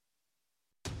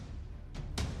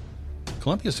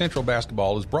Columbia Central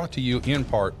Basketball is brought to you in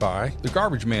part by The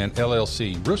Garbage Man,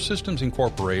 LLC, Roof Systems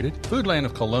Incorporated, Foodland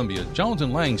of Columbia, Jones &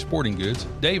 Lang Sporting Goods,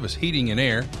 Davis Heating and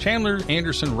Air, Chandler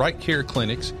Anderson Right Care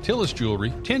Clinics, Tillis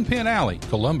Jewelry, Ten Pin Alley,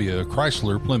 Columbia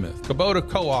Chrysler Plymouth, Kubota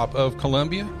Co-op of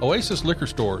Columbia, Oasis Liquor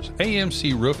Stores,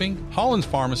 AMC Roofing, Hollins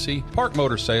Pharmacy, Park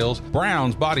Motor Sales,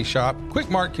 Brown's Body Shop, Quick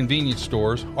Mart Convenience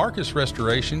Stores, Arcus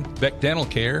Restoration, Beck Dental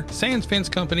Care, Sands Fence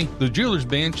Company, The Jewelers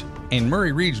Bench, and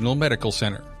Murray Regional Medical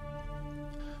Center.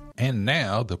 And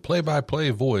now, the play-by-play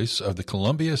voice of the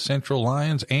Columbia Central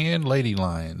Lions and Lady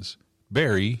Lions,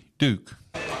 Barry Duke.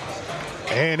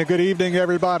 And a good evening,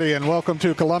 everybody, and welcome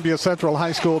to Columbia Central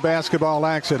High School basketball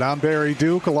action. I'm Barry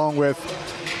Duke, along with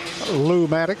Lou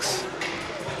Maddox,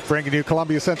 bringing you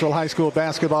Columbia Central High School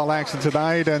basketball action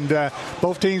tonight. And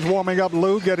both teams warming up.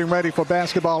 Lou getting ready for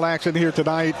basketball action here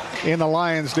tonight in the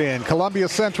Lions Den. Columbia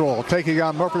Central taking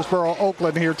on Murfreesboro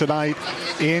Oakland here tonight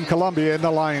in Columbia in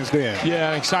the Lions Den.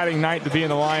 Yeah, an exciting night to be in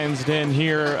the Lions Den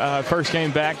here. First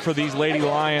game back for these Lady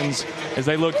Lions as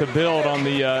they look to build on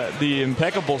the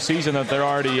impeccable season that they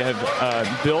already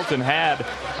have built and had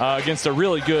against a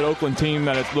really good Oakland team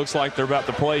that it looks like they're about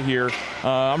to play here.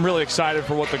 I'm really excited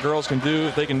for what the girls can do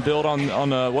if they can build on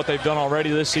what they've done already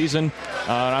this season.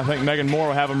 And I think Megan Moore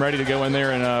will have them ready to go in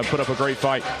there and put up a great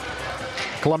fight.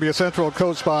 Columbia Central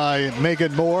coached by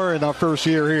Megan Moore in our first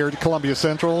year here at Columbia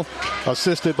Central,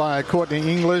 assisted by Courtney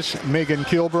English, Megan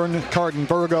Kilburn, Carden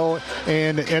Virgo,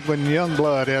 and Edwin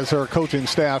Youngblood as her coaching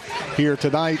staff here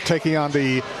tonight, taking on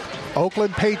the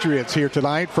Oakland Patriots here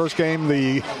tonight. First game,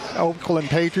 the Oakland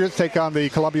Patriots take on the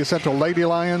Columbia Central Lady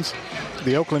Lions.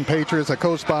 The Oakland Patriots are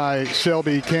coached by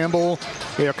Shelby Campbell.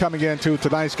 They are coming into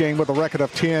tonight's game with a record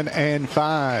of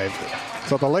 10-5.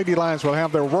 So the Lady Lions will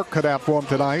have their work cut out for them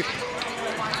tonight,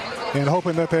 and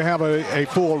hoping that they have a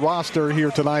full roster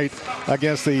here tonight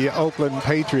against the Oakland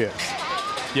Patriots.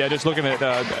 Yeah, just looking at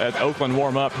Oakland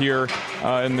warm up here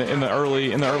in the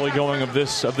early going of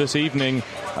this evening,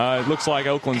 it looks like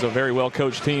Oakland's a very well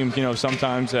coached team. You know,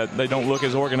 sometimes they don't look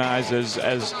as organized as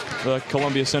the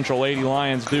Columbia Central Lady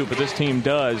Lions do, but this team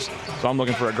does. So I'm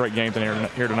looking for a great game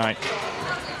here tonight.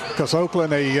 Because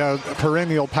Oakland, a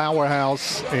perennial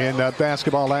powerhouse in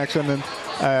basketball action,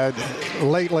 and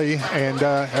lately, and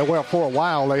well, for a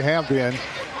while they have been.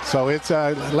 So it's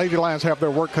Lady Lions have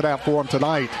their work cut out for them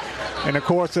tonight. And, of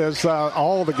course, as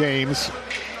all the games,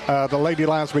 the Lady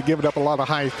Lions will be giving up a lot of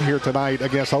height here tonight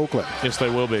against Oakland. Yes, they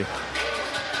will be.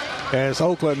 As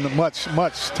Oakland, much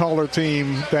taller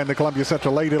team than the Columbia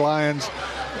Central Lady Lions,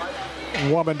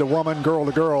 woman to woman, girl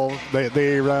to girl.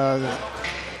 They will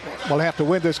have to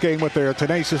win this game with their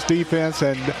tenacious defense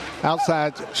and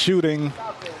outside shooting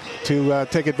to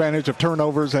take advantage of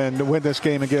turnovers and win this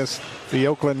game against the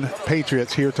Oakland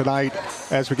Patriots here tonight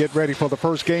as we get ready for the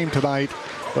first game tonight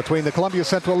between the Columbia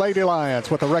Central Lady Lions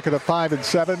with a record of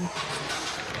 5-7,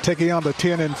 taking on the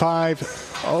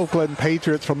 10-5 Oakland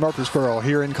Patriots from Murfreesboro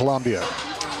here in Columbia.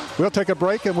 We'll take a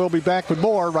break and we'll be back with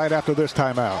more right after this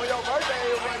timeout.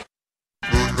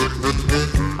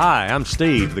 Hi, I'm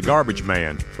Steve, the Garbage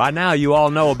Man. By now you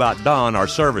all know about Don, our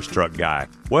service truck guy.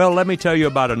 Well, let me tell you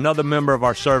about another member of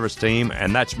our service team,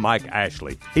 and that's Mike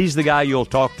Ashley. He's the guy you'll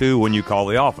talk to when you call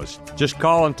the office. Just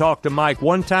call and talk to Mike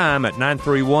one time at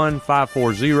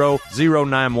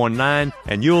 931-540-0919,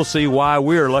 and you'll see why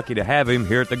we're lucky to have him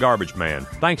here at the Garbage Man.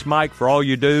 Thanks, Mike, for all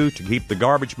you do to keep the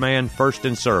Garbage Man first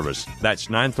in service. That's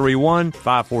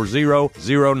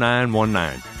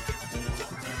 931-540-0919.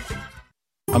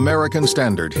 American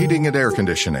Standard Heating and Air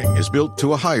Conditioning is built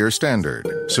to a higher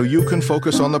standard, so you can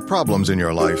focus on the problems in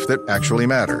your life that actually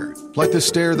matter, like the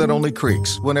stair that only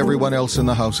creaks when everyone else in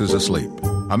the house is asleep.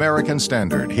 American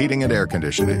Standard Heating and Air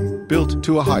Conditioning, built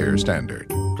to a higher standard.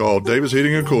 Call Davis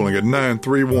Heating and Cooling at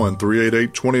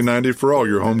 931-388-2090 for all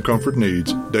your home comfort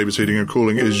needs. Davis Heating and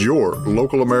Cooling is your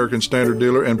local American Standard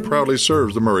dealer and proudly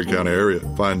serves the Murray County area.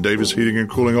 Find Davis Heating and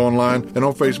Cooling online and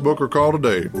on Facebook or call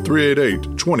today,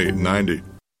 388-2090.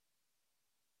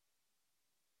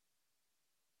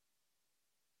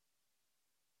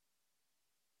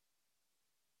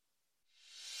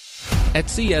 At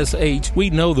CSH, we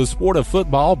know the sport of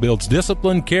football builds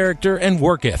discipline, character, and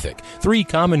work ethic, 3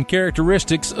 common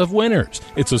characteristics of winners.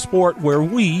 It's a sport where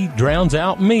we drowns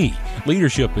out me.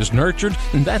 Leadership is nurtured,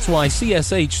 and that's why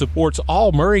CSH supports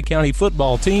all Murray County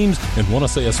football teams, and want to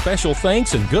say a special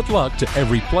thanks and good luck to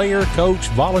every player, coach,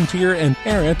 volunteer, and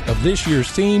parent of this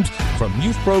year's teams, from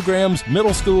youth programs,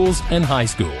 middle schools, and high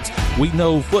schools. We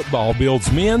know football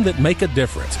builds men that make a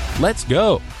difference. Let's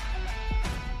go.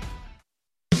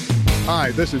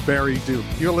 Hi, this is Barry Duke.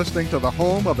 You're listening to the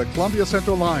home of the Columbia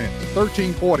Central Lions,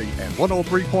 1340 and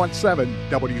 103.7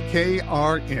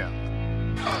 WKRM.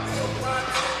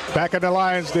 Back in the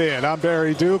Lions Den, I'm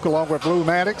Barry Duke along with Blue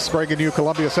Maddox, bringing you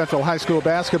Columbia Central High School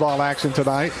basketball action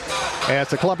tonight as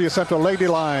the Columbia Central Lady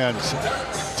Lions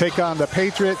take on the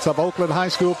Patriots of Oakland High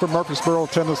School from Murfreesboro,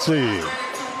 Tennessee.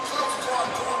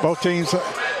 Both teams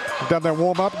have done their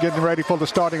warm-up, getting ready for the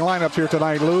starting lineups here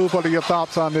tonight. Lou, what are your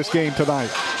thoughts on this game tonight?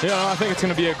 I think it's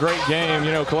going to be a great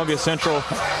game. Columbia Central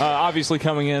obviously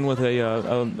coming in with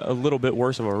a little bit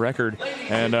worse of a record,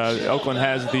 and Oakland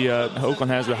has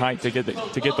the height to get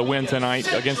the win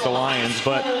tonight against the Lions.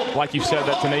 But like you said,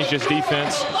 that tenacious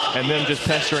defense and them just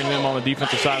pestering them on the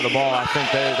defensive side of the ball, I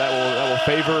think that will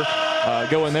favor.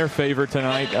 Go in their favor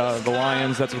tonight. The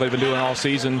Lions, that's what they've been doing all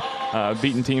season,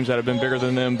 beating teams that have been bigger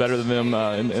than them, better than them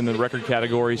in the record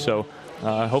category. So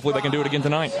hopefully they can do it again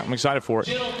tonight. I'm excited for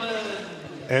it.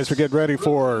 As we get ready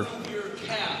for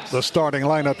the starting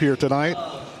lineup here tonight,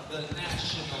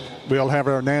 we'll have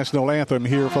our national anthem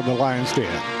here from the Lions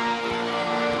Den.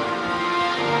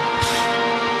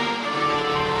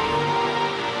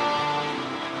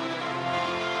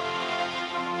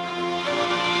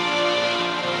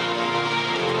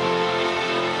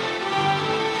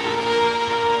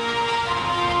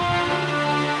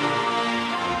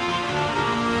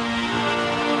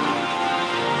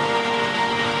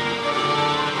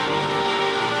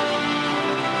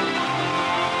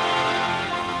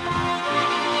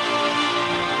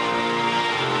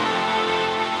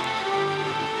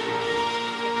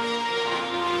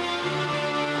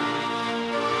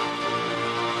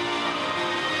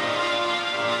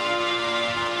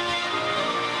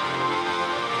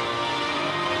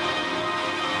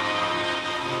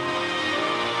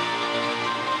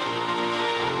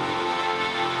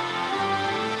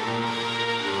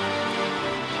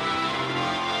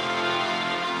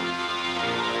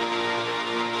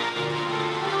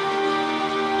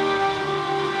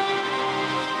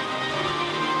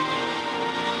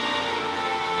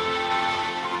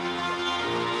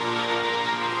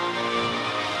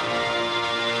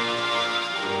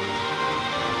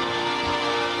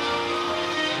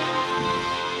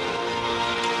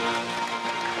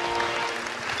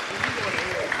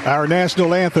 Our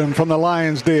national anthem from the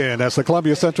Lions Den as the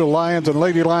Columbia Central Lions and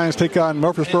Lady Lions take on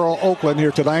Murfreesboro, Oakland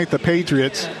here tonight, the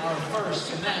Patriots,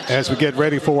 as we get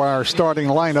ready for our starting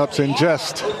lineups in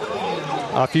just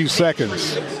a few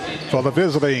seconds. For the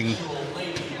visiting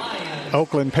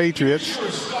Oakland Patriots,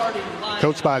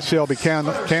 coached by Shelby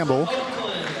Campbell.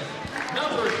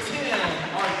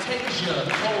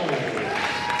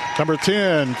 Number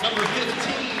 10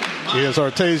 is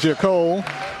Artasia Cole.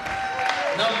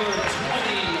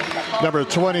 Number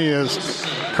 20 is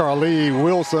Carly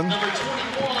Wilson.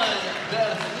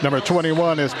 Number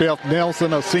 21 is Beth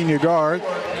Nelson, a senior guard.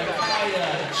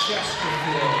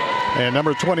 And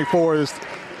number 24 is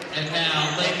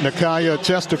Nakaya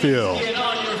Chesterfield,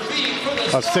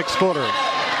 a 6-footer.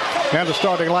 And the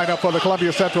starting lineup for the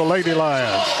Columbia Central Lady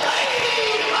Lions,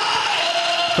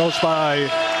 coached by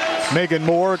Megan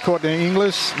Moore, Courtney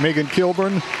English, Megan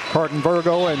Kilburn, Carton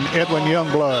Virgo, and Edwin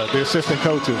Youngblood, the assistant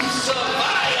coaches.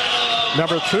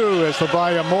 Number 2 is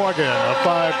Fabria Morgan, a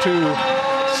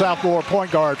 5'2" sophomore point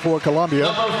guard for Columbia.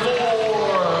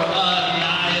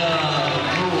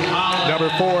 Number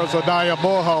 4 is Anaya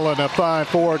Mulholland, a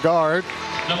 5'4" guard,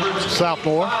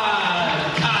 sophomore.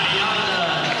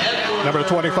 Number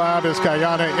 25 is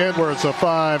Kayana Edwards, a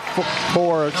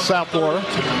 5'4" sophomore.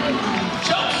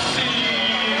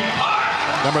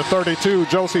 Number 32,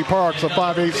 Josie Parks, a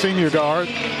 5'8" senior guard.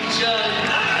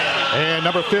 And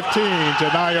number 15,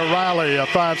 Janiyah Riley, a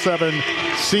 5'7"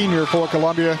 senior for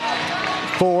Columbia.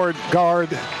 Forward, guard,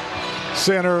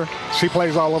 center. She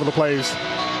plays all over the place.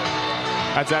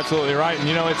 That's absolutely right. And,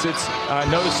 I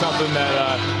noticed something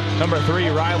that number 3,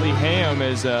 Riley Ham,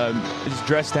 is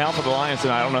dressed out for the Lions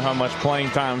tonight. I don't know how much playing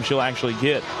time she'll actually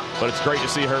get, but it's great to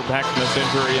see her back from this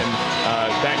injury and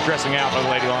back dressing out for the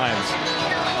Lady Lions.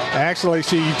 Actually,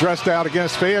 she dressed out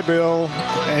against Fayetteville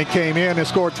and came in and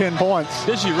scored 10 points.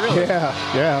 Did she really?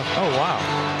 Yeah. Oh, wow.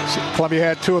 Columbia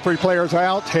had 2 or 3 players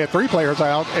out, had 3 players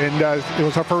out, and it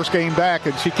was her first game back,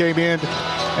 and she came in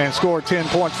and scored 10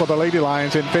 points for the Lady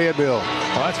Lions in Fayetteville.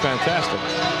 Oh, that's fantastic.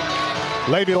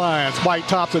 Lady Lions, white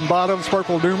tops and bottoms,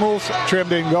 purple numerals,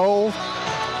 trimmed in gold.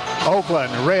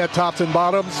 Oakland, red tops and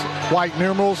bottoms, white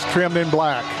numerals, trimmed in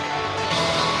black.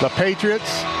 The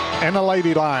Patriots and the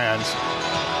Lady Lions.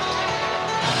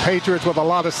 Patriots with a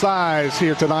lot of size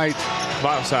here tonight. A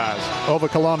lot of size. Over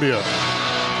Columbia.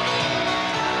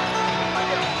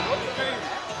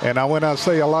 And when I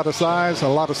say a lot of size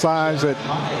at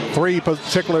 3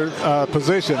 particular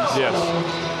positions. Yes.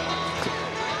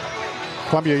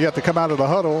 Columbia yet to come out of the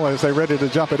huddle as they're ready to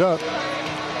jump it up.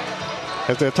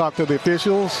 as they talk to the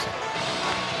officials.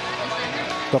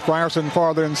 The Frierson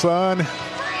father and son.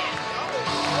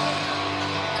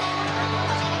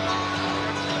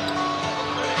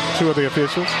 Two of the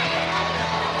officials.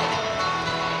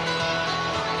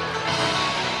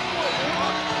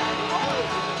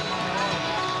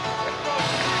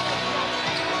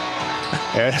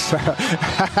 Yes.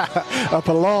 Up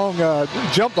a long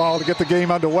jump ball to get the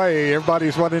game underway.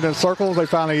 Everybody's running in circles. They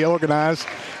finally organize.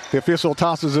 The official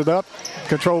tosses it up.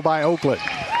 Controlled by Oakland.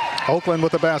 Oakland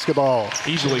with the basketball.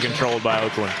 Easily controlled by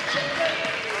Oakland.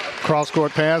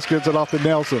 Cross-court pass, gives it off to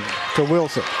Nelson, to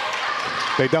Wilson.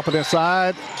 They dump it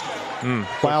inside.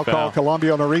 Foul call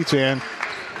Columbia on the reach-in.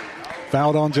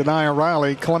 Fouled on Janiah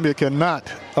Riley. Columbia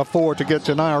cannot afford to get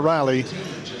Janiah Riley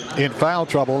in foul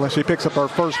trouble, and she picks up her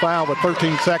first foul with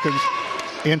 13 seconds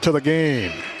into the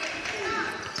game.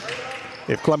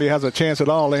 If Columbia has a chance at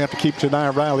all, they have to keep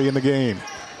Janiah Riley in the game.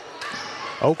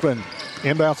 Oakland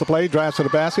inbounds the play, drives to the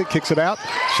basket, kicks it out.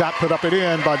 Shot put up and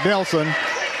in by Nelson.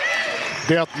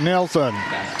 Nelson.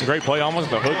 Great play,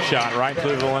 almost a hook shot right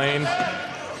through the lane.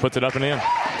 Puts it up and in.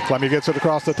 Columbia gets it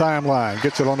across the timeline,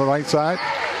 gets it on the right side.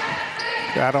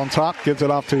 Out on top, gives it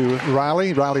off to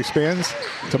Riley. Riley spins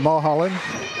to Mulholland.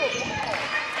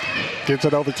 Gives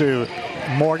it over to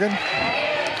Morgan.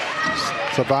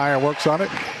 Savia works on it.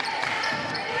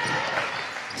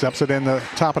 Steps it in the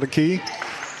top of the key.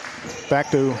 Back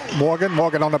to Morgan.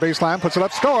 Morgan on the baseline, puts it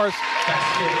up, scores.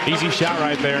 Easy shot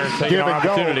right there. Taking our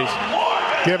opportunities.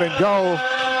 Give and go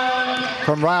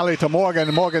from Riley to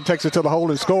Morgan. Morgan takes it to the hole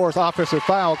and scores. Offensive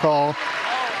foul call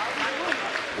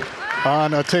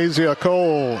on Atasia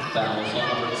Cole.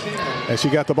 And she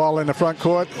got the ball in the front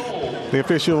court. The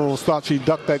officials thought she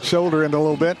ducked that shoulder in a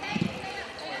little bit.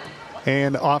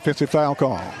 And offensive foul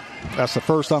call. That's the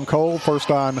first on Cole,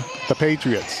 first on the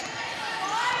Patriots.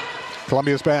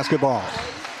 Columbia's basketball.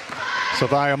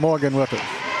 Savia Morgan with it.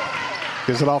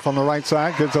 Gives it off on the right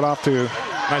side. Gives it off to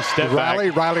nice step Riley.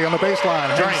 Back. Riley on the baseline.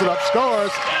 Hangs it up,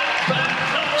 scores.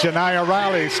 Janiah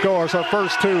Riley scores her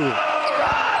first two.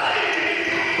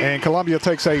 And Columbia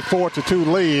takes a 4-2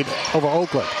 lead over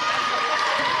Oakland.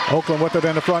 Oakland with it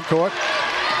in the front court.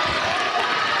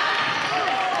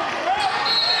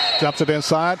 Jumps it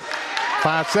inside.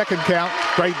 5-second count.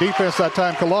 Great defense that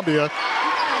time, Columbia.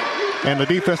 And the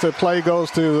defensive play goes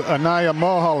to Anaya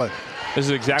Mulholland. This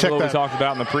is exactly what we talked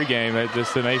about in the pregame.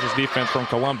 This tenacious defense from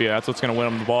Columbia. That's what's going to win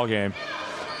them the ball game.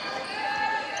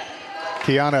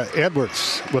 Kiana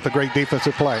Edwards with a great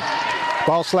defensive play.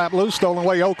 Ball slapped loose, stolen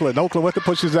away Oakland. Oakland with it,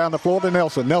 pushes down the floor to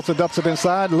Nelson. Nelson dumps it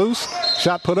inside, loose.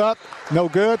 Shot put up, no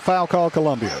good. Foul call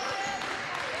Columbia.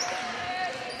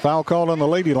 Foul call on the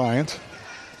Lady Lions.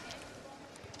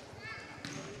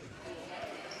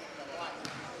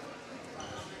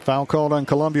 Foul called on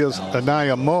Columbia's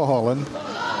Anaya Mulholland.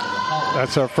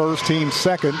 That's her first, team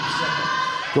second.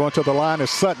 Going to the line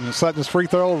is Sutton. Sutton's free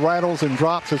throw rattles and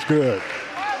drops is good.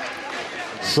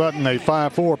 Sutton, a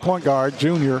 5'4" point guard,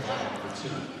 junior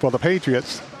for the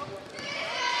Patriots.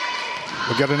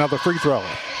 We'll get another free throw.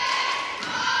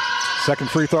 Second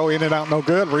free throw in and out, no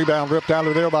good. Rebound ripped out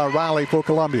of there by Riley for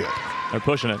Columbia. They're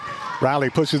pushing it.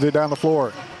 Riley pushes it down the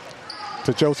floor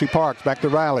to Josie Parks. Back to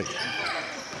Riley.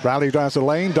 Riley drives the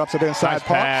lane, dumps it inside nice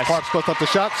Parks. Pass. Parks puts up the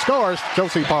shot, scores.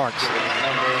 Josie Parks.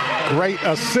 Great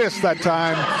assist that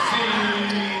time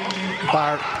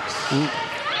by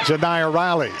Janiah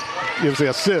Riley. Gives the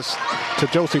assist to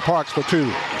Josie Parks for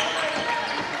two.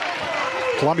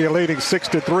 Columbia leading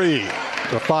 6-3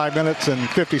 with 5 minutes and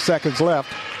 50 seconds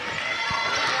left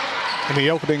in the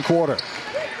opening quarter.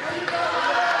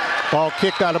 Ball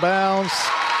kicked out of bounds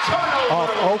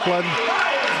off Oakland.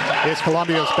 It's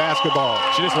Columbia's basketball.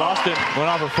 She just lost it, went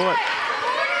off her foot.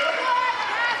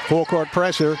 Full court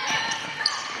pressure.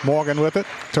 Morgan with it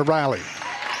to Riley.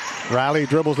 Riley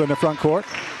dribbles in the front court.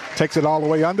 Takes it all the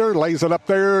way under, lays it up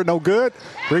there, no good.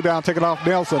 Rebound taken off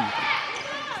Nelson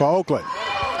for Oakland.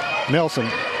 Nelson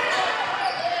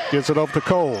gives it over to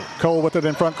Cole. Cole with it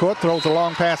in front court, throws a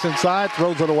long pass inside,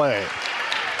 throws it away.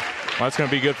 Well, that's going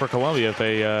to be good for Columbia if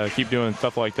they keep doing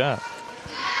stuff like that.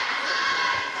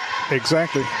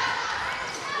 Exactly.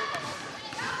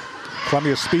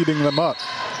 Columbia speeding them up.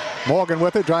 Morgan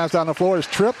with it, drives down the floor, is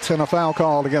tripped, and a foul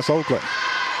called against Oakland.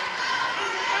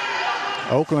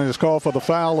 Oakland is called for the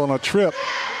foul on a trip.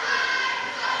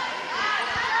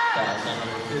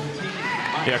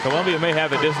 Yeah, Columbia may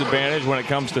have a disadvantage when it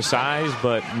comes to size,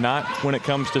 but not when it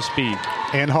comes to speed.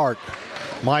 And Hart.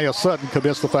 Maya Sutton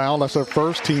commits the foul. That's her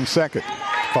first, team second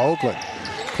for Oakland.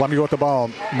 Columbia with the ball.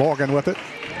 Morgan with it.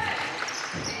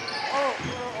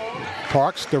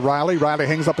 Parks to Riley. Riley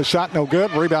hangs up a shot, no good.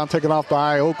 Rebound taken off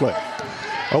by Oakland.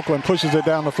 Oakland pushes it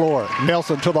down the floor.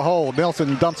 Nelson to the hole.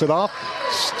 Nelson dumps it off.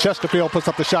 Chesterfield puts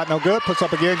up the shot, no good. Puts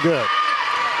up again, good.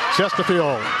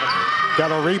 Chesterfield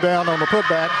got a rebound on the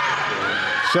putback.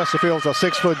 Chesterfield's a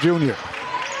 6-foot junior.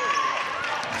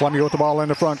 Columbia with the ball in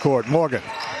the front court. Morgan.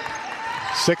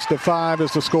 6-5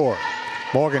 is the score.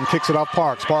 Morgan kicks it off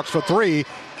Parks. Parks for three.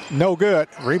 No good.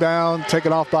 Rebound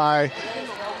taken off by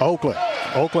Oakland.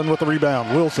 Oakland with the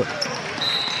rebound. Wilson.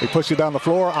 They push it down the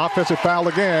floor. Offensive foul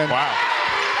again. Wow.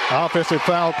 Offensive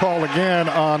foul call again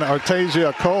on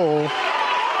Artasia Cole.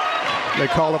 They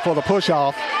call it for the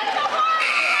push-off.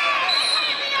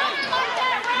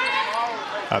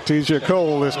 Artasia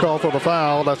Cole is called for the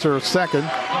foul. That's her second.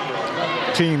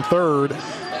 Team third.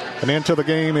 And into the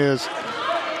game is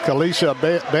Kalisha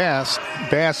Bass.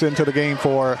 Bass into the game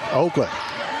for Oakland.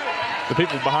 The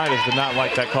people behind us did not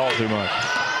like that call too much.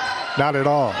 Not at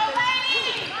all.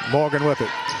 Morgan with it.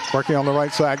 Working on the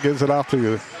right side. Gives it off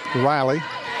to Riley.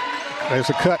 There's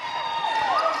a cut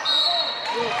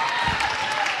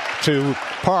to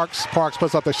Parks. Parks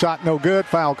puts up the shot. No good.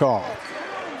 Foul call.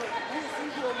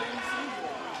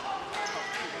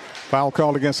 Foul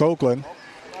called against Oakland.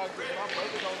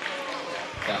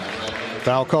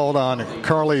 Foul called on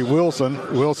Carly Wilson.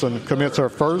 Wilson commits her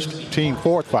first, team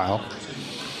fourth foul.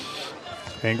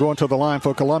 And going to the line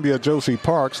for Columbia, Josie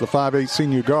Parks, the 5'8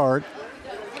 senior guard.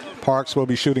 Parks will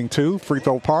be shooting two. Free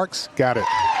throw Parks. Got it.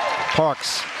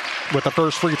 Parks with the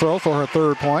first free throw for her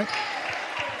third point.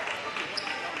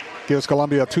 Gives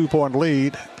Columbia a 2-point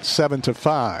lead,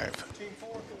 7-5.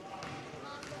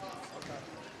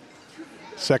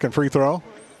 Second free throw.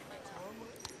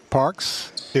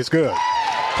 Parks is good.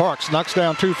 Parks knocks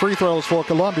down two free throws for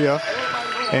Columbia,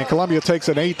 and Columbia takes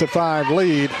an 8-5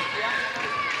 lead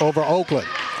over Oakland.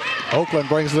 Oakland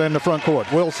brings it in the front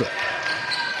court. Wilson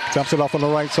dumps it off on the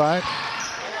right side.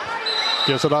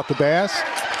 Gives it off to Bass.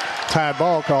 Tied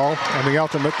ball call, and the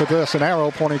ultimate possession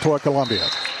arrow pointing toward Columbia.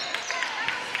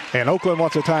 And Oakland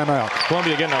wants a timeout.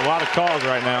 Columbia getting a lot of calls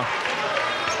right now.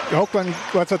 Oakland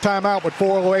wants a timeout with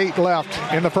 4:08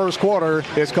 left in the first quarter.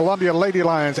 It's Columbia Lady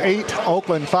Lions 8,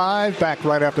 Oakland 5. Back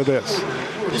right after this.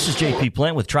 This is J.P.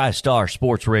 Plant with TriStar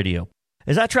Sports Radio.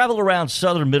 As I travel around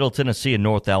southern Middle Tennessee and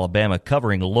North Alabama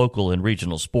covering local and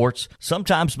regional sports,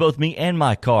 sometimes both me and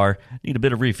my car need a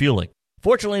bit of refueling.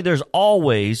 Fortunately, there's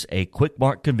always a Quick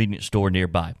Mart convenience store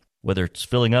nearby. Whether it's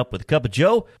filling up with a cup of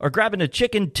joe or grabbing a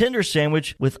chicken tender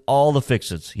sandwich with all the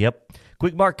fixins. Yep,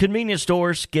 Quick Mart convenience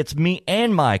stores gets me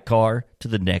and my car to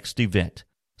the next event.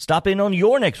 Stop in on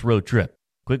your next road trip.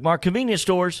 Quick Mart convenience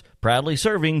stores, proudly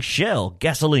serving Shell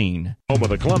gasoline. Home of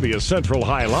the Columbia Central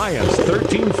High Lions,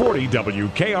 1340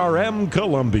 WKRM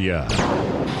Columbia.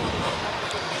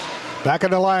 Back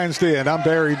in the Lions Den, I'm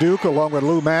Barry Duke along with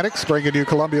Lou Maddox, bringing you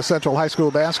Columbia Central High School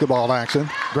basketball action.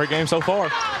 Great game so far.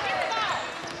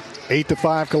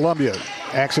 8-5 Columbia.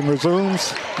 Action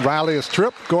resumes. Riley is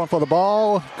tripped, going for the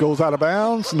ball, goes out of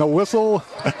bounds, no whistle.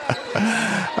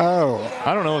 Oh.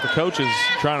 I don't know what the coach is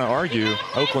trying to argue,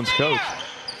 Oakland's coach.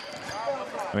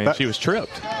 I mean, she was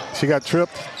tripped. She got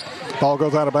tripped. Ball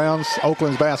goes out of bounds.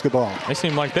 Oakland's basketball. They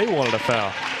seemed like they wanted a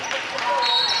foul.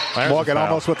 There's Morgan a foul.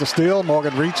 almost with the steal.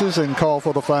 Morgan reaches and called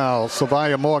for the foul.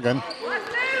 Sylvia Morgan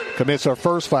commits her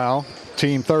first foul,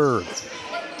 team third.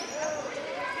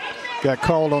 Got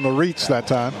called on the reach that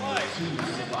time.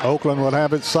 Oakland will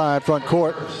have it side front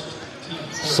court.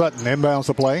 Sutton inbounds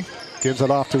the play. Gives it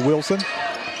off to Wilson.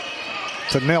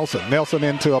 To Nelson. Nelson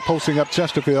into a posting up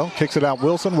Chesterfield. Kicks it out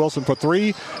Wilson. Wilson for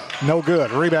three. No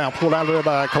good. Rebound pulled out of there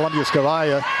by Columbia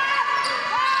Scavia.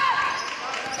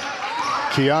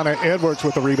 Kiana Edwards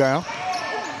with the rebound.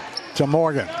 To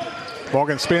Morgan.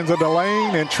 Morgan spins in the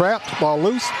lane and trapped. Ball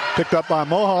loose. Picked up by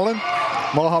Mulholland.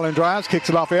 Mulholland drives. Kicks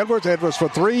it off Edwards. Edwards for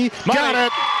three. Got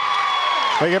it.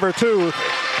 They give her two.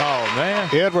 Oh, man.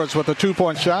 Edwards with a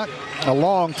 2-point shot. A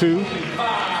long two.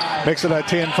 Makes it a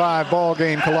 10-5 ball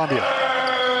game, Columbia.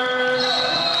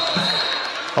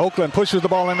 Oakland pushes the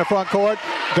ball in the front court.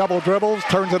 Double dribbles.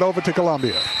 Turns it over to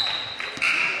Columbia.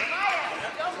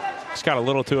 She's got a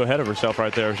little too ahead of herself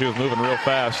right there. She was moving real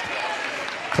fast.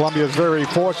 Columbia is very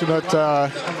fortunate.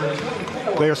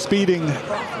 They're speeding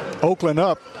Oakland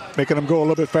up, making them go a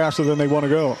little bit faster than they want to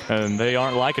go. And they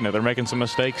aren't liking it. They're making some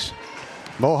mistakes.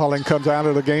 Mulholland comes out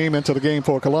of the game, into the game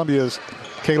for Columbia's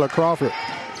Kayla Crawford.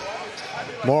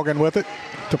 Morgan with it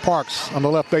to Parks on the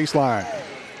left baseline.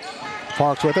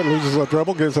 Parks with it, loses a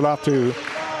dribble, gives it off to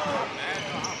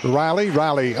Riley.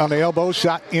 Riley on the elbow,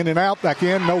 shot in and out, back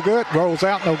in, no good. Rolls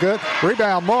out, no good.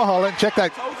 Rebound, Mulholland. Check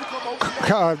that.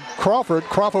 Crawford.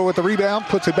 Crawford with the rebound,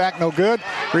 puts it back, no good.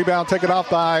 Rebound taken off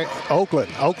by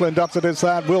Oakland. Oakland dumps it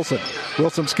inside Wilson.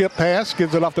 Wilson skip pass,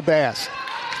 gives it off to Bass.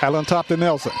 Out on top to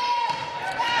Nelson.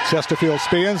 Chesterfield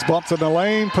spins, bumps in the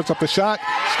lane, puts up the shot,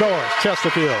 scores.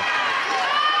 Chesterfield.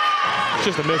 It's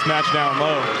just a mismatch down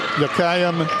low.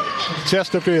 Yakayam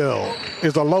Chesterfield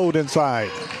is a load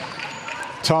inside.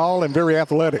 Tall and very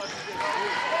athletic.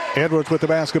 Edwards with the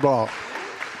basketball.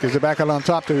 Gives it back out on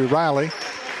top to Riley.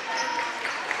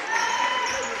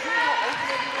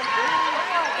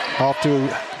 Off to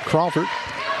Crawford.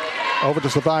 Over to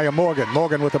Savia Morgan.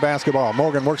 Morgan with the basketball.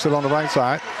 Morgan works it on the right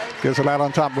side. Gives it out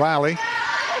on top Riley.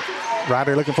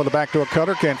 Riley looking for the backdoor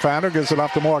cutter. Can't find her. Gives it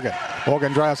off to Morgan.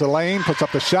 Morgan drives the lane. Puts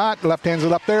up the shot. Left hands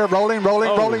it up there. Rolling.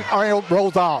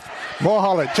 Rolls off.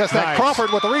 Mulholland. Just that. Nice.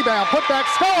 Crawford with the rebound. Put back.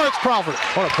 Scores. Crawford.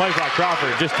 What a play by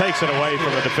Crawford. Just takes it away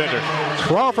from the defender.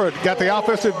 Crawford got the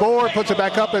offensive board. Puts it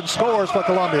back up and scores for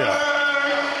Columbia.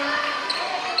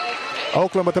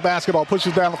 Oakland with the basketball,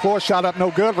 pushes down the floor, shot up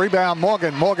no good, rebound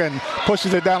Morgan. Morgan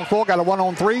pushes it down the floor, got a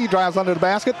 1-on-3, drives under the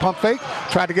basket, pump fake,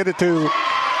 tried to get it to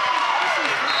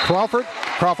Crawford.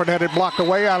 Crawford had it blocked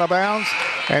away out of bounds,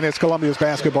 and it's Columbia's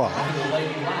basketball.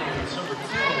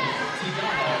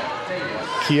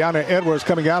 Kiana Edwards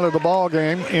coming out of the ball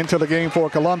game. Into the game for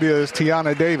Columbia is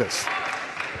Tiana Davis.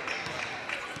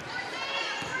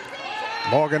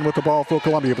 Morgan with the ball for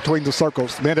Columbia between the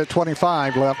circles. Minute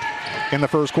 25 left in the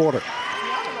first quarter.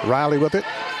 Riley with it.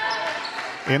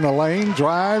 In the lane,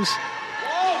 drives.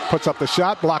 Puts up the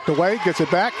shot, blocked away, gets it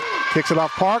back. Kicks it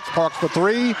off Parks. Parks for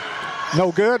three.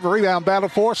 No good. Rebound battle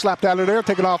for. Slapped out of there.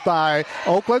 Taken off by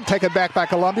Oakland. Taken back by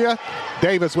Columbia.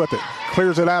 Davis with it.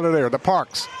 Clears it out of there to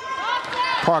Parks.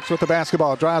 Parks with the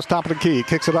basketball. Drives top of the key.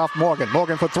 Kicks it off Morgan.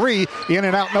 Morgan for three. In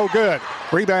and out. No good.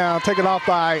 Rebound taken off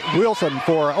by Wilson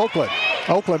for Oakland.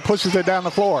 Oakland pushes it down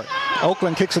the floor.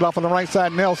 Oakland kicks it off on the right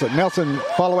side. Nelson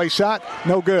follow-away shot.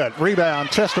 No good. Rebound.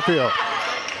 Chesterfield.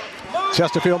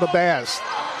 Chesterfield to Bass.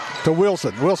 To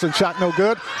Wilson. Wilson shot no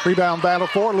good. Rebound battle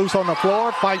for. Loose on the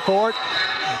floor. Fight for it.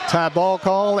 Tie ball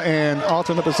call and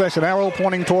alternate possession arrow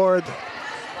pointing toward.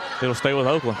 It'll stay with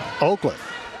Oakland.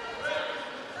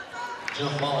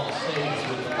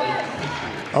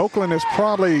 Oakland is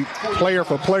probably player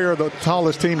for player the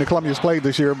tallest team that Columbia's played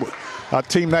this year. A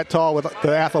team that tall with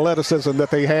the athleticism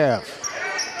that they have.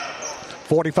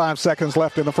 45 seconds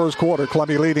left in the first quarter.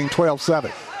 Columbia leading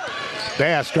 12-7.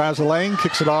 Dash drives the lane,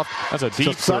 kicks it off. That's a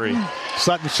deep Sutton. three.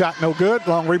 Sutton shot no good.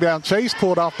 Long rebound chase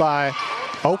pulled off by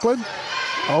Oakland.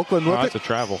 Oakland with it. That's a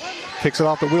travel. Kicks it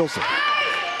off to Wilson.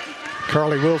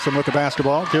 Carly Wilson with the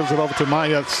basketball. Gives it over to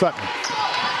Maya Sutton.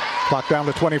 Clock down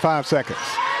to 25 seconds.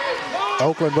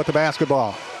 Oakland with the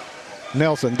basketball.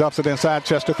 Nelson dumps it inside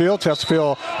Chesterfield.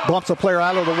 Chesterfield bumps a player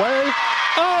out of the way.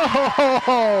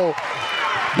 Oh!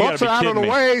 Bumps her out of the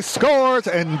way, scores,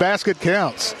 and basket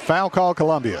counts. Foul call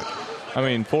Columbia. I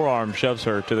mean, forearm shoves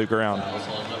her to the ground.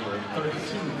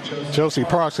 Josie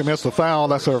Parks missed the foul.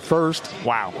 That's her first.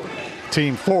 Wow.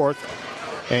 Team fourth.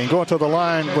 And going to the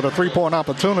line with a three-point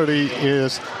opportunity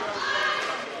is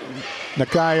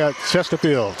Nakaya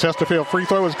Chesterfield. Chesterfield free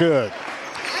throw is good.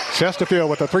 Chesterfield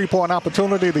with a three-point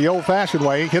opportunity the old-fashioned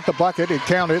way. Hit the bucket. It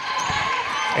counted.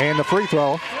 And the free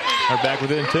throw. They're back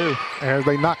within two. As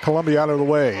they knock Columbia out of the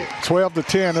way.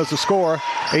 12-10 is the score.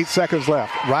 8 seconds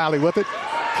left. Riley with it.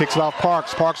 Kicks it off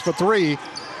Parks. Parks for three.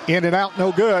 In and out,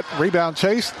 no good. Rebound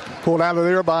chase. Pulled out of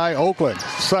there by Oakland.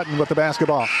 Sutton with the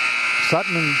basketball.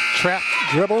 Sutton trap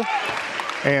dribble.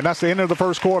 And that's the end of the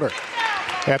first quarter.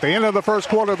 At the end of the first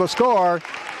quarter, the score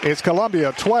is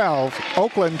Columbia 12,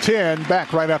 Oakland 10.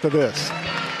 Back right after this.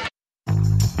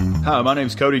 Hi, my name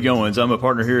is Cody Goins. I'm a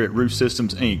partner here at Roof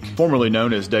Systems, Inc., formerly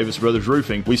known as Davis Brothers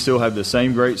Roofing. We still have the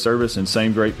same great service and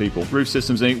same great people. Roof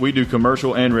Systems, Inc., we do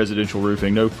commercial and residential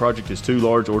roofing. No project is too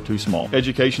large or too small.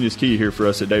 Education is key here for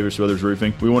us at Davis Brothers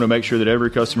Roofing. We want to make sure that every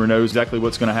customer knows exactly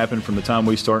what's going to happen from the time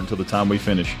we start until the time we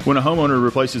finish. When a homeowner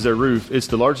replaces their roof, it's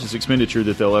the largest expenditure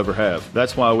that they'll ever have.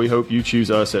 That's why we hope you choose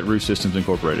us at Roof Systems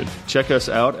Incorporated. Check us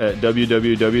out at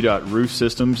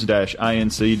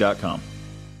www.roofsystems-inc.com.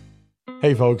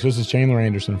 Hey folks, this is Chandler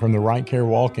Anderson from the Right Care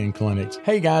Walk-In Clinics.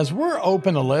 Hey guys, we're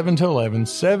open 11 to 11,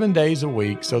 7 days a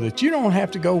week so that you don't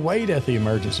have to go wait at the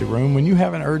emergency room when you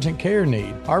have an urgent care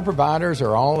need. Our providers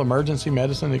are all emergency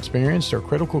medicine experienced or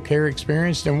critical care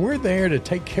experienced, and we're there to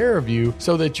take care of you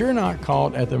so that you're not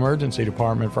caught at the emergency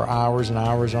department for hours and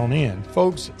hours on end.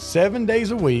 Folks, 7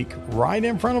 days a week, right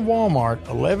in front of Walmart,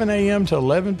 11 a.m. to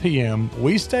 11 p.m.,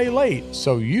 we stay late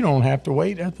so you don't have to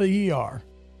wait at the ER.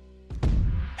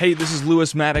 Hey, this is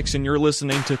Lewis Maddox, and you're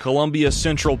listening to Columbia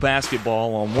Central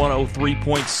Basketball on 103.7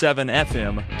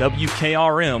 FM,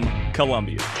 WKRM,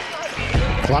 Columbia.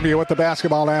 Columbia with the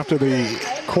basketball after the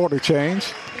quarter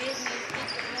change.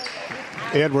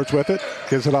 Edwards with it.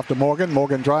 Gives it off to Morgan.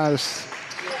 Morgan drives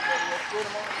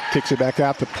Kicks it back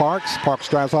out to Parks. Parks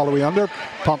drives all the way under.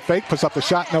 Pump fake, puts up the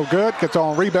shot, no good. Gets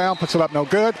on rebound, puts it up, no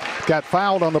good. Got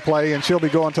fouled on the play, and she'll be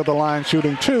going to the line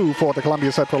shooting 2 for the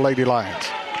Columbia Central Lady Lions.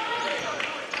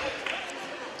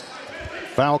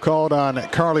 Foul called on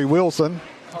Carly Wilson.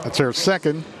 That's her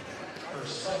second.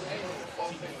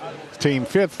 Team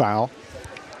 5th foul.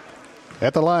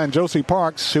 At the line, Josie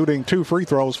Parks shooting 2 free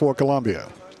throws for Columbia.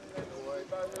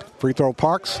 Free throw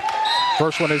Parks.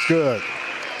 First one is good.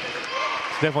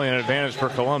 It's definitely an advantage for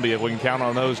Columbia if we can count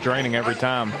on those draining every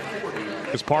time.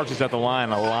 Because Parks is at the line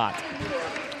a lot.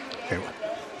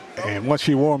 And once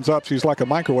she warms up, she's like a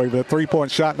microwave. The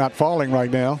three-point shot not falling right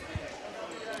now.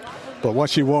 But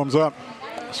once she warms up,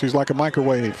 she's like a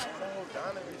microwave.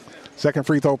 Second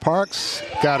free throw, Parks.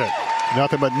 Got it.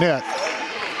 Nothing but net.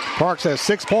 Parks has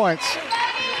 6 points.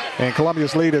 And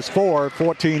Columbia's lead is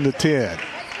 14-10.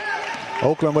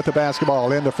 Oakland with the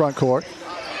basketball in the front court.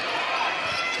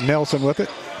 Nelson with it.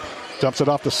 Dumps it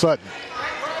off to Sutton.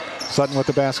 Sutton with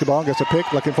the basketball. Gets a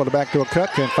pick. Looking for the backdoor cut.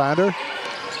 Can't find her.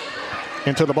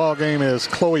 Into the ball game is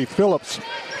Chloe Phillips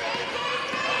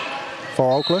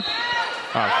for Oakland.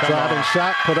 Driving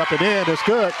shot. Put up and in. It's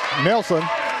good. Nelson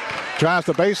drives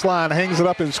the baseline. Hangs it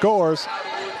up and scores.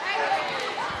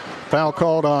 Foul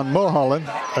called on Mulholland.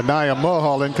 Anaya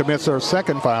Mulholland commits her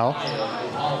second foul.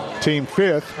 Team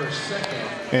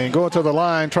 5th. And going to the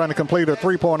line, trying to complete a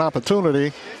three-point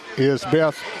opportunity, is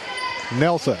Beth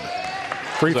Nelson.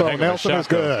 Free throw Nelson is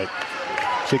good.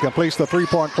 She completes the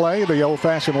three-point play the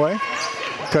old-fashioned way.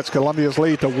 Cuts Columbia's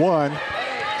lead to 1.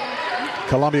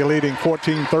 Columbia leading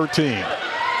 14-13.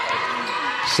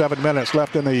 7 minutes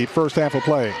left in the first half of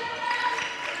play.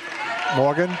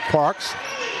 Morgan, Parks,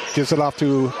 gives it off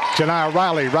to Janiyah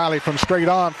Riley. Riley from straight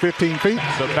on, 15 feet.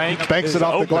 The bank banks it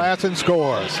off the glass and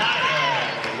scores.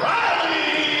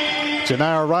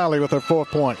 Janiyah Riley with her 4th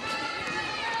point.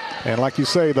 And like you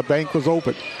say, the bank was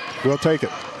open. We'll take it.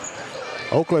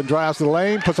 Oakland drives the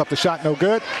lane, puts up the shot, no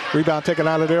good. Rebound taken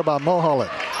out of there by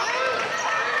Mulholland.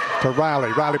 To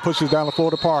Riley. Riley pushes down the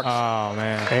floor to Parks. Oh,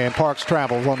 man. And Parks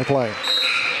travels on the play.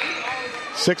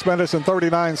 6 minutes and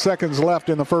 39 seconds left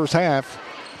in the first half.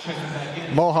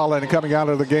 Mulholland coming out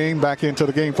of the game, back into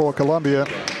the game for Columbia,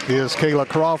 is Kayla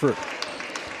Crawford.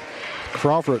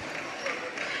 Crawford,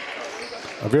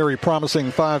 a very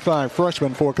promising 5'5"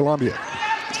 freshman for Columbia.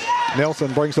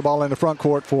 Nelson brings the ball in the front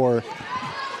court for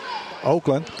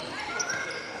Oakland.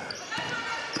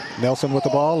 Nelson with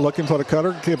the ball, looking for the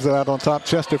cutter, gives it out on top,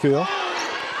 Chesterfield.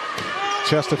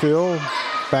 Chesterfield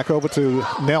back over to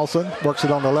Nelson, works it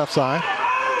on the left side.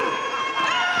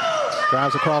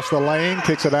 Drives across the lane,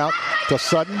 kicks it out to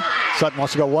Sutton. Sutton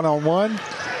wants to go one-on-one.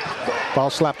 Ball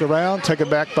slapped around, taken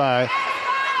back by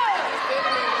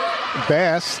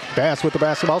Bass. Bass with the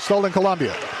basketball, stolen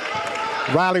Columbia.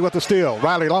 Riley with the steal.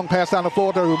 Riley, long pass down the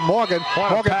floor to Morgan.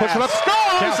 Morgan puts it up,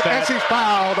 scores, and she's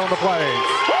fouled on the play.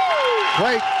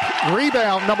 Great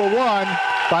rebound, number 1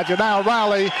 by Janiyah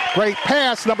Riley. Great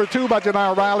pass, number 2 by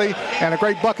Janiyah Riley. And a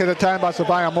great bucket at time by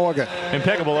Savia Morgan.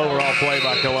 Impeccable overall play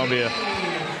by Columbia.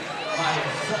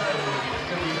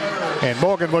 And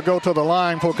Morgan will go to the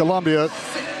line for Columbia,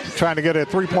 trying to get a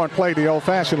three-point play the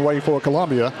old-fashioned way for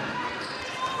Columbia.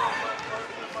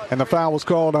 And the foul was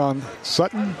called on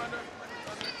Sutton.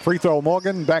 Free throw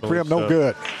Morgan, back rim, no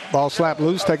good. Ball slapped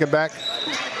loose, taken back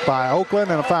by Oakland,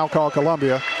 and a foul called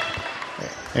Columbia.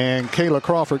 And Kayla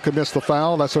Crawford commits the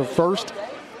foul. That's her first,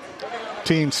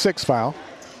 team 6 foul.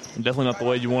 Definitely not the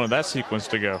way you wanted that sequence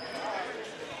to go.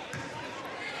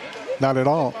 Not at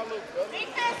all.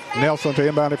 Nelson to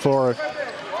inbound it for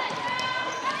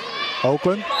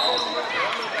Oakland.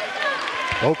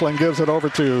 Oakland gives it over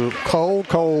to Cole.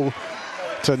 Cole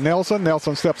to Nelson.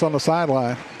 Nelson steps on the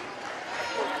sideline.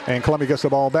 And Columbia gets the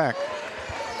ball back.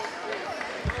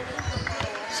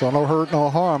 So no hurt, no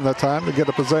harm that time to get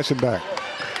the possession back.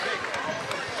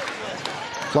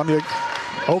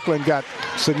 Oakland got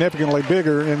significantly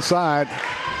bigger inside.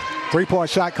 Three-point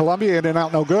shot, Columbia, in and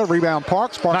out, no good. Rebound,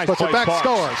 Parks. Parks puts it back,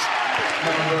 scores.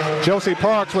 Josie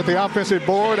Parks with the offensive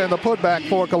board and the putback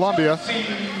for Columbia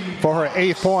for her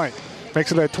 8th point.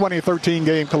 Makes it a 20-13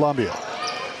 game, Columbia.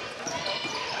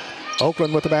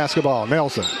 Oakland with the basketball.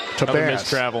 Nelson to Bass.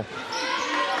 Travel.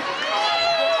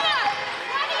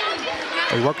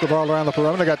 They work the ball around the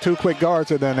perimeter. They got 2 quick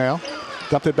guards in there now.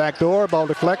 Dumped it back door. Ball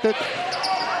deflected.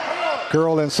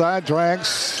 Girl inside.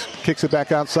 Drags. Kicks it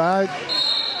back outside.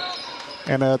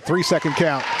 And a 3-second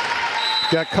count.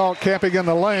 Got caught camping in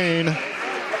the lane.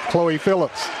 Chloe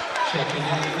Phillips.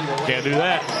 Can't do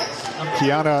that.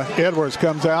 Kiana Edwards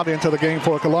comes out into the game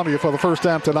for Columbia for the first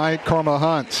time tonight. Karma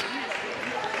Hunt.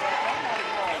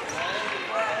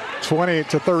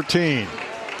 20-13.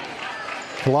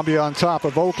 Columbia on top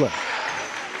of Oakland.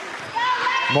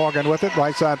 Morgan with it.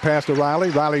 Right side pass to Riley.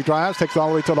 Riley drives, takes it all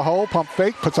the way to the hole. Pump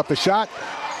fake, puts up the shot.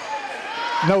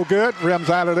 No good. Rims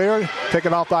out of there.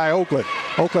 Taken off by Oakland.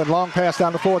 Oakland long pass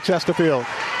down the floor. Chesterfield.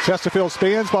 Chesterfield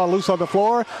spins. Ball loose on the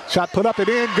floor. Shot put up and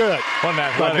in. Good. What an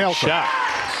athletic shot.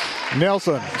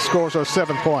 Nelson scores her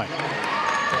 7th point.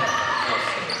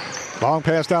 Long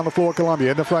pass down the floor.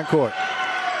 Columbia in the front court.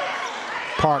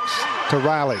 Parks to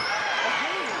Riley.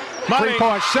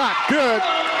 3-point shot. Good.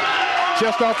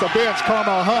 Just off the bench.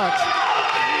 Carmel Hunt.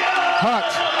 Hunt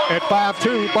at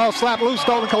 5'2". Ball slapped loose.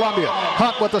 Stolen Columbia.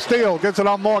 Hunt with the steal. Gets it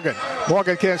on Morgan.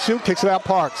 Morgan can't shoot. Kicks it out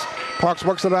Parks. Parks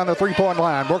works it on the 3-point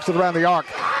line. Works it around the arc.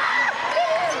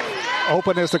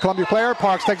 Open is the Columbia player.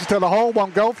 Parks takes it to the hole.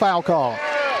 Won't go. Foul call.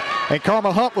 And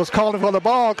Carmel Hunt was calling for the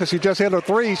ball because she just hit her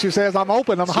 3. She says, I'm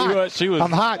open. I'm hot.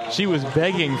 I'm hot. She was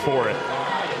begging for it.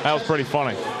 That was pretty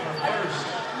funny.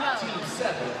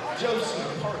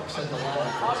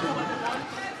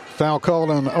 Foul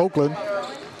called on Oakland.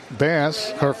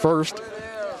 Bass, her first.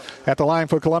 At the line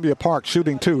for Columbia. Parks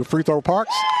shooting 2. Free throw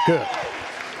Parks. Good.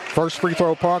 First free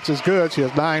throw Parks is good. She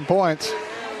has 9 points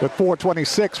with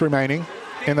 4:26 remaining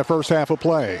in the first half of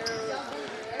play.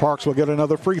 Parks will get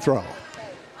another free throw.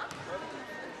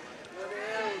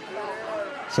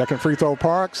 Second free throw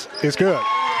Parks is good.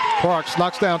 Parks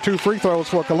knocks down 2 free throws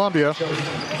for Columbia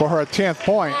for her 10th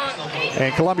point.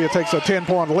 And Columbia takes a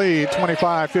 10-point lead,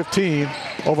 25-15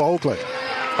 over Oakland.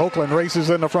 Oakland races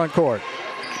in the front court.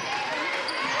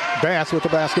 Bass with the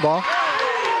basketball.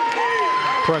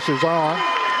 Pressure's on.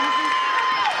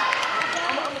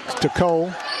 To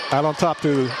Cole. Out on top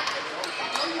to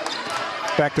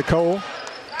back to Cole.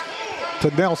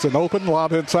 To Nelson. Open.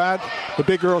 Lob inside. The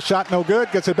big girl shot no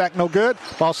good. Gets it back no good.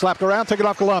 Ball slapped around. Take it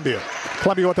off Columbia.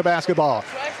 Columbia with the basketball.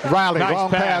 Riley. Nice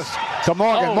long pass to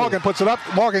Morgan. Oh. Morgan puts it up.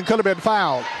 Morgan could have been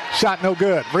fouled. Shot no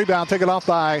good. Rebound taken off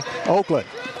by Oakland.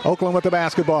 Oakland with the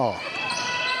basketball.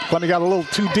 Columbia got a little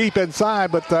too deep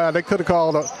inside, but they could have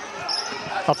called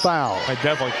a foul. They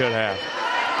definitely could have.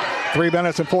 3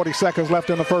 minutes and 40 seconds left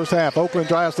in the first half. Oakland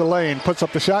drives the lane, puts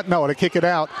up the shot. No, they kick it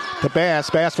out to Bass.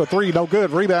 Bass for 3, no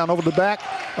good. Rebound over the back.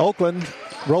 Oakland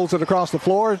rolls it across the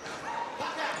floor.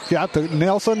 Got to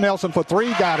Nelson. Nelson for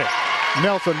 3, got it.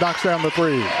 Nelson knocks down the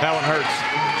 3. That one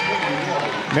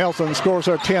hurts. Nelson scores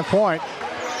her 10th point.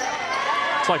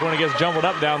 It's like when it gets jumbled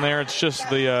up down there, it's just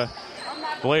the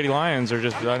Lady Lions are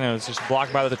just, I know, it's just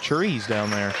blocked by the trees down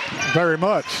there. Very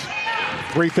much.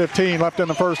 3:15 left in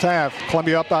the first half.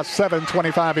 Columbia up by 7,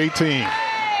 25-18.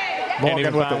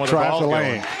 Morgan with it, tries the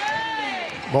lane.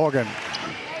 Morgan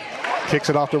kicks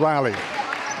it off to Riley.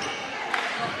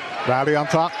 Riley on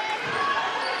top.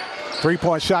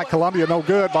 3-point shot, Columbia, no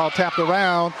good. Ball tapped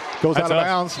around, goes out of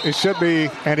bounds. It should be,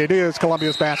 and it is,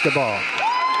 Columbia's basketball.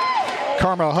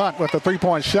 Carmel Hunt with the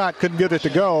 3-point shot, couldn't get it to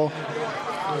go.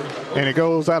 And it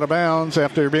goes out of bounds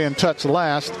after being touched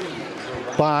last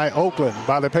by Oakland,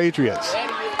 by the Patriots.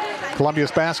 Columbia's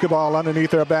basketball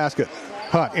underneath their basket.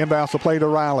 Hunt inbounds the play to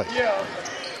Riley.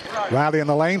 Riley in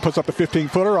the lane, puts up the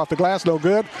 15-footer off the glass, no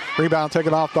good. Rebound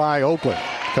taken off by Oakland.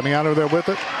 Coming out of there with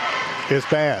it is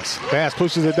Bass. Bass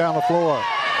pushes it down the floor.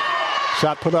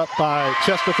 Shot put up by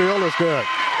Chesterfield is good.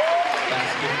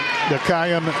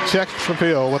 Dakayan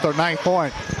Chesterfield with her 9th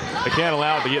point. They can't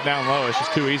allow it to get down low. It's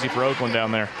just too easy for Oakland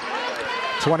down there.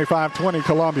 25-20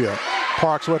 Columbia.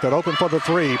 Parks with it, open for the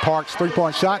 3. Parks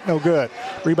 3-point shot, no good.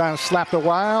 Rebound slapped a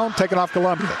while, taken off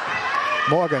Columbia.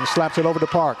 Morgan slaps it over to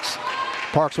Parks.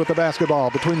 Parks with the basketball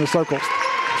between the circles.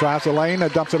 Drives the lane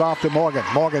and dumps it off to Morgan.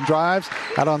 Morgan drives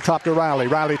out on top to Riley.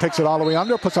 Riley takes it all the way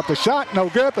under, puts up the shot, no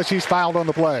good, but she's fouled on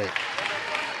the play.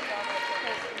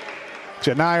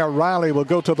 Janiyah Riley will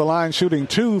go to the line shooting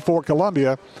 2 for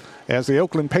Columbia as the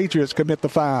Oakland Patriots commit the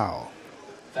foul.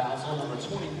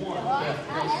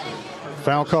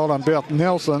 Foul called on Beth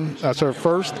Nelson. That's her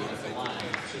first.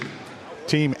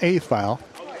 Team 8th foul.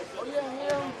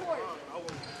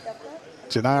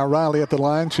 Janiyah Riley at the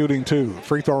line shooting 2.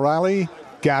 Free throw Riley.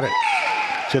 Got it.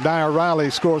 Janiyah Riley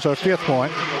scores her 5th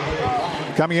point.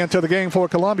 Coming into the game for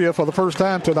Columbia for the first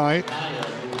time tonight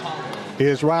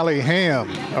is Riley Ham,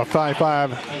 a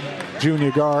 5'5"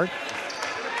 junior guard.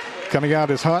 Coming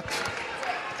out is Hunt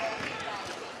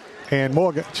and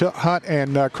Morgan, Hunt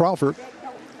and Crawford.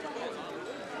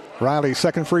 Riley's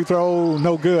second free throw,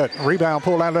 no good. Rebound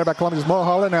pulled out of there by Columbia's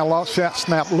Mulholland. Now lost shot,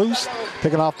 snapped loose.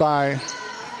 Taken off by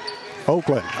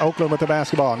Oakland. Oakland with the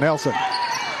basketball. Nelson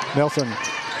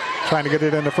trying to get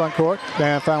it in the front court.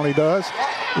 Dan finally does.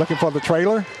 Looking for the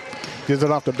trailer. Gives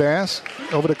it off to Bass.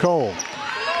 Over to Cole.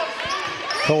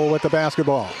 Cole with the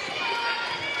basketball.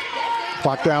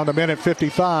 Clock down to minute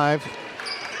 55.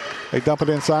 They dump it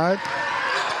inside.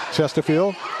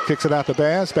 Chesterfield kicks it out to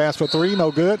Bass. Bass for three,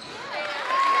 no good.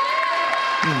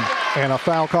 And a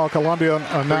foul call, Columbia.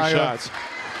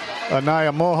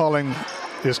 Anaya Mulholland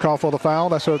is called for the foul.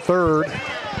 That's her third.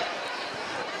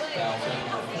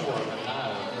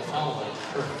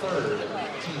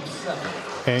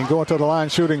 And going to the line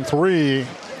shooting three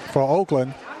for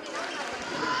Oakland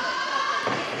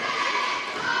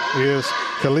is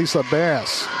Kalisa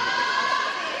Bass.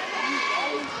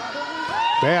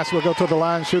 Bass will go to the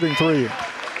line shooting three.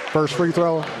 First free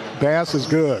throw, Bass is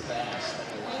good.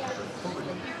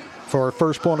 For her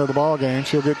first point of the ball game,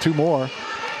 she'll get two more.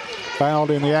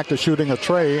 Fouled in the act of shooting a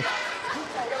tray.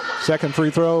 Second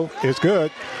free throw is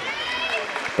good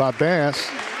by Bass.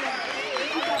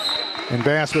 And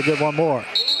Bass will get one more.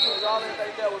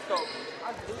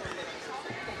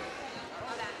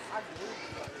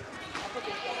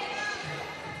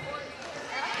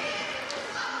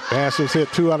 Bass has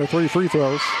hit 2 out of 3 free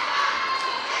throws.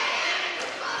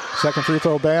 Second free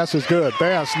throw, Bass is good.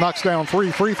 Bass knocks down 3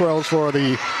 free throws for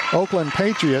the Oakland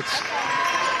Patriots.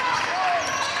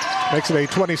 Makes it a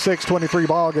 26-23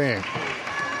 ball game.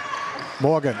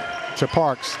 Morgan to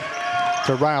Parks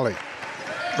to Riley.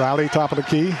 Riley, top of the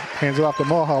key, hands it off to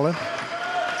Mulholland.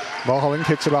 Mulholland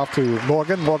kicks it off to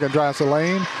Morgan. Morgan drives the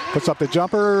lane, puts up the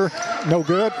jumper, no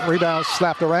good. Rebound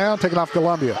slapped around, taken off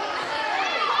Columbia.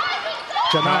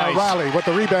 Janiyah Riley with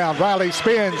the rebound. Riley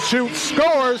spins, shoots,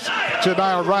 scores.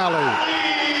 Janiyah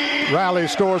Riley. Riley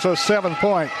scores her 7th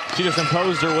point. She just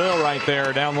imposed her will right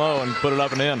there down low and put it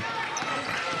up and in.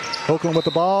 Oakland with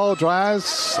the ball,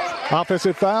 drives,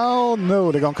 offensive foul.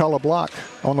 No, they're going to call a block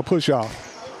on the push-off.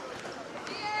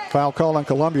 Foul call on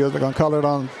Columbia. They're going to call it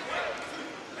on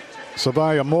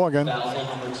Savia Morgan.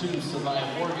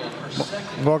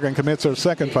 Morgan commits her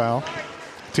 2nd foul.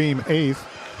 Team 8th.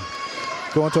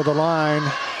 Going to the line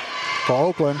for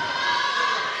Oakland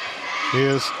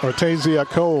is Ortazia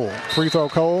Cole. Free throw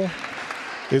Cole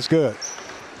is good.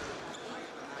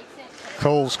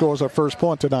 Cole scores her first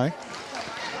point tonight.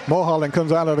 Mulholland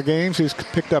comes out of the game. She's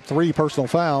picked up 3 personal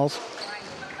fouls.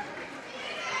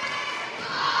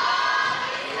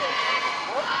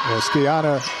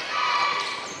 Skiana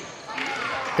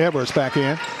Edwards back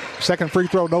in. Second free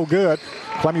throw, no good.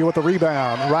 Columbia with the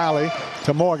rebound. Riley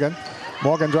to Morgan.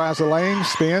 Morgan drives the lane,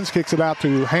 spins, kicks it out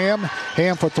to Ham.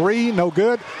 Ham for 3, no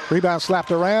good. Rebound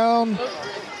slapped around.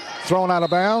 Thrown out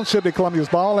of bounds. Should be Columbia's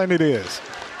ball, and it is.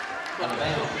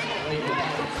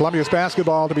 Columbia's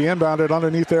basketball to be inbounded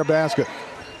underneath their basket.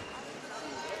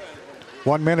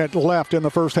 1 minute left in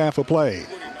the first half of play.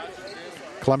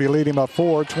 Columbia leading by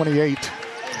 4,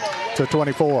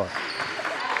 28-24.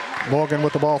 Morgan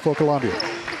with the ball for Columbia.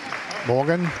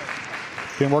 Morgan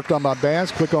being worked on by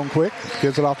Bass. Quick on quick.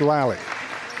 Gives it off to Riley.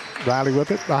 Riley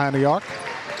with it behind the arc.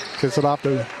 Gives it off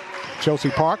to Chelsea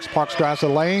Parks. Parks drives the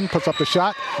lane. Puts up the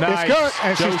shot. Nice. It's good.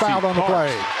 And she's fouled on the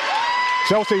play.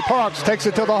 Chelsea Parks takes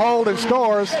it to the hold and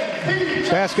scores.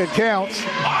 Basket counts.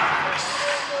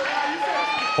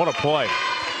 What a play.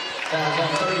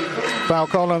 Foul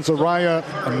call on Zariah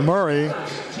Murray.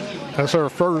 That's her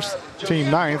first, team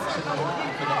 9th.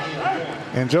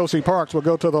 And Josie Parks will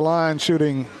go to the line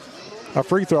shooting a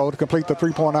free throw to complete the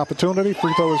 3-point opportunity.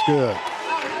 Free throw is good.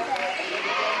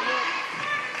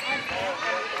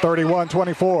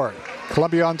 31-24.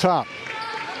 Columbia on top.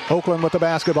 Oakland with the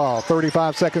basketball.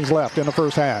 35 seconds left in the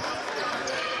first half.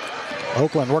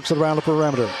 Oakland works it around the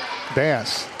perimeter.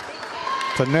 Bass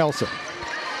to Nelson.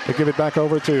 They give it back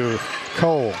over to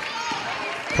Cole.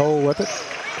 Cole with it.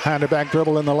 Behind the back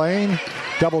dribble in the lane.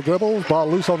 Double dribble. Ball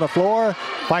loose on the floor.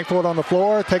 Fight for it on the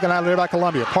floor. Taken out of there by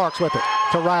Columbia. Parks with it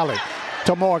to Riley.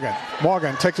 To Morgan.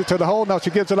 Morgan takes it to the hole. No, she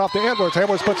gives it off to Edwards.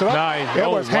 Edwards puts it up. Nice.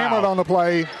 Edwards hammered on the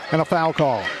play and a foul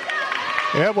call.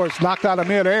 Edwards knocked out of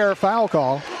midair. Foul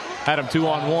call. Had him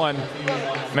 2-on-1.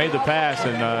 Made the pass,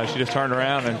 and she just turned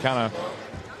around and kind of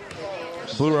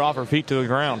blew her off her feet to the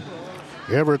ground.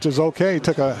 Edwards is okay.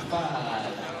 Took a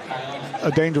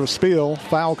dangerous spill.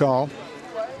 Foul call.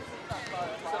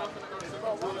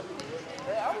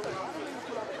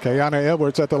 Kayana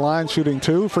Edwards at the line shooting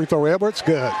 2. Free throw Edwards.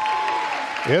 Good.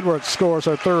 Edwards scores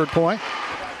her 3rd point.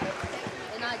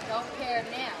 And I don't care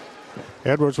now.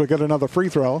 Edwards will get another free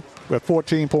throw with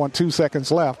 14.2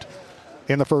 seconds left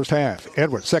in the first half.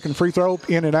 Edwards, second free throw,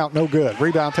 in and out, no good.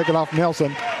 Rebound taken off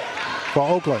Nelson for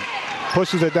Oakland.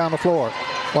 Pushes it down the floor.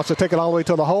 Wants to take it all the way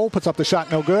to the hole. Puts up the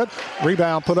shot, no good.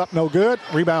 Rebound put up, no good.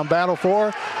 Rebound battle for.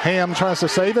 Ham tries to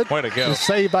save it. Way to go. It's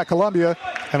saved by Columbia,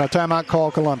 and a timeout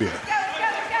called Columbia.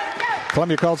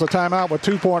 Columbia calls a timeout with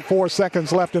 2.4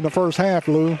 seconds left in the first half,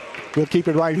 Lou. We'll keep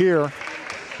it right here.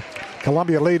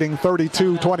 Columbia leading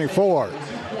 32-24.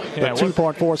 with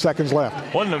 2.4 seconds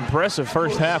left. What an impressive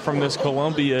first half from this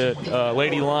Columbia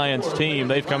Lady Lions team.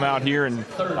 They've come out here and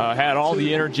had all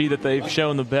the energy that they've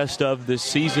shown the best of this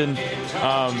season.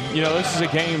 This is a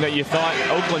game that you thought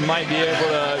Oakland might be able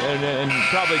to, and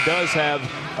probably does have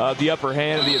the upper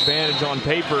hand, the advantage on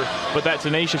paper, but that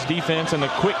tenacious defense and the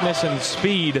quickness and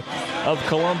speed of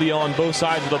Columbia on both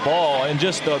sides of the ball, and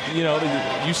just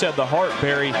you said the heart,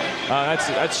 Barry.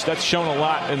 That's shown a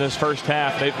lot in this first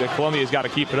half. Columbia's got to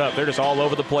keep it up. They're just all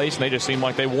over the place, and they just seem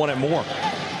like they want it more.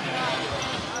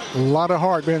 A lot of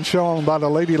heart being shown by the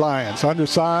Lady Lions.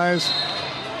 Undersized,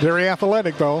 very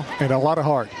athletic though, and a lot of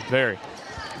heart. Very.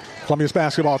 Columbia's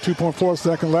basketball, 2.4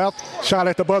 seconds left. Shot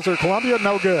at the buzzer, Columbia,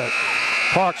 no good.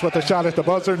 Parks with a shot at the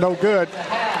buzzer, no good.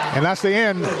 And that's the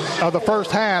end of the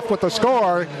first half with the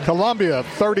score, Columbia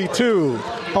 32,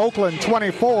 Oakland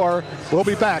 24. We'll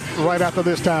be back right after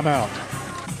this timeout.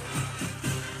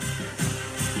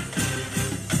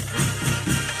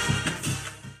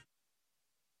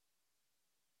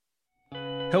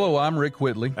 Hello, I'm Rick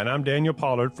Whitley. And I'm Daniel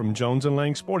Pollard from Jones &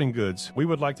 Lang Sporting Goods. We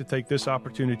would like to take this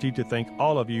opportunity to thank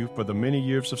all of you for the many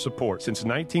years of support. Since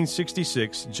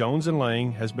 1966, Jones &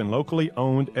 Lang has been locally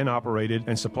owned and operated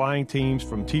and supplying teams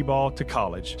from T-ball to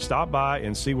college. Stop by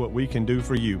and see what we can do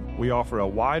for you. We offer a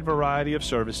wide variety of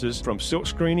services from silk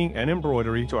screening and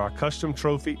embroidery to our custom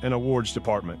trophy and awards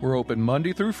department. We're open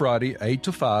Monday through Friday, 8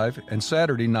 to 5, and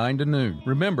Saturday, 9 to noon.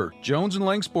 Remember, Jones &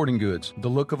 Lang Sporting Goods, the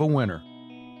look of a winner.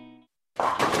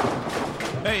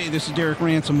 Hey, this is Derek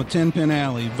Ransom with 10 Pin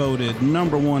Alley, voted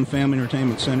 #1 family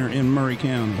entertainment center in Murray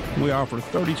County. We offer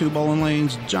 32 bowling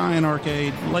lanes, giant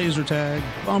arcade, laser tag,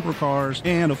 bumper cars,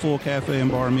 and a full cafe and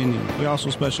bar menu. We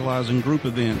also specialize in group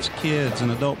events, kids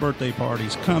and adult birthday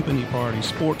parties, company parties,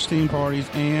 sports team parties,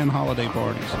 and holiday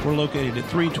parties. We're located at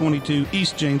 322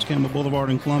 East James Campbell Boulevard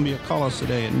in Columbia. Call us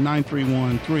today at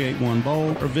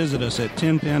 931-381-BOWL or visit us at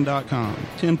 10pin.com.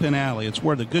 10 Pin Alley, it's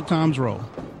where the good times roll.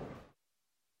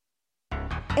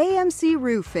 AMC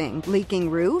Roofing. Leaking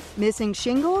roof? Missing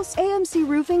shingles? AMC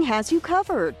Roofing has you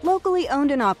covered. Locally owned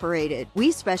and operated.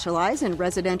 We specialize in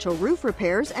residential roof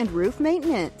repairs and roof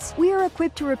maintenance. We are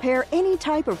equipped to repair any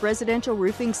type of residential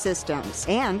roofing systems.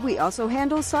 And we also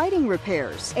handle siding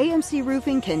repairs. AMC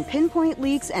Roofing can pinpoint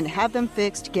leaks and have them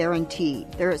fixed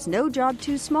guaranteed. There is no job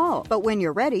too small. But when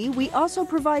you're ready, we also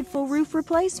provide full roof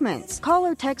replacements. Call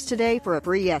or text today for a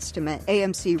free estimate.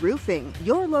 AMC Roofing,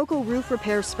 your local roof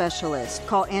repair specialist.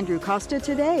 Call Andrew Costa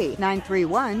today,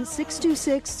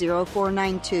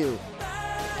 931-626-0492.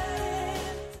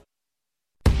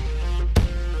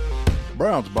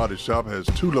 Brown's Body Shop has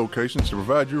 2 locations to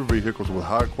provide your vehicles with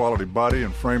high-quality body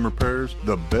and frame repairs,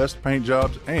 the best paint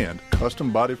jobs, and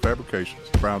custom body fabrications.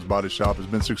 Brown's Body Shop has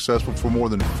been successful for more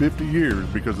than 50 years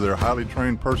because of their highly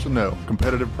trained personnel,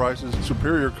 competitive prices,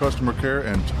 superior customer care,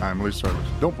 and timely service.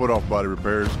 Don't put off body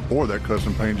repairs or that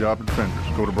custom paint job at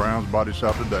Fenders. Go to Brown's Body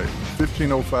Shop today,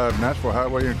 1505 Nashville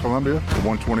Highway in Columbia, or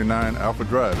 129 Alpha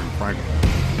Drive in Franklin.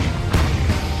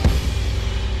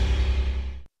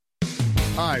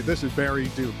 Hi, this is Barry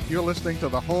Duke. You're listening to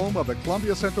the home of the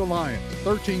Columbia Central Lions,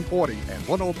 1340 and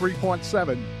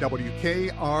 103.7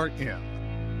 WKRM.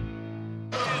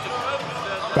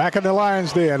 Back in the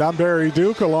Lions Den, I'm Barry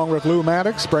Duke along with Lou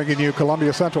Maddox, bringing you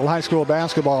Columbia Central High School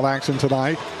basketball action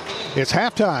tonight. It's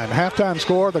halftime. Halftime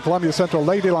score, the Columbia Central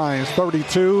Lady Lions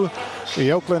 32,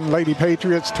 the Oakland Lady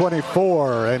Patriots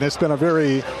 24. And it's been a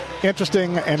very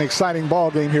interesting and exciting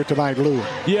ball game here tonight, Lou.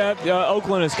 Yeah,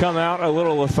 Oakland has come out a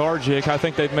little lethargic. I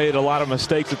think they've made a lot of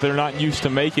mistakes that they're not used to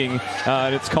making,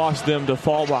 and it's cost them to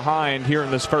fall behind here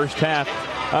in this first half.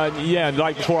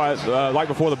 Like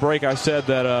before the break, I said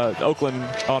that Oakland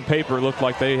on paper looked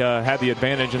like they had the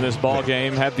advantage in this ball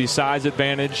game, had the size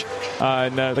advantage,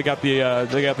 and they got the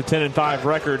 10-5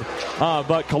 record.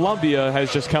 But Columbia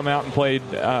has just come out and played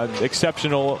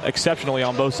exceptionally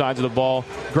on both sides of the ball.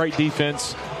 Great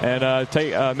defense and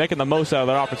making the most out of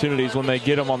their opportunities when they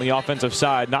get them on the offensive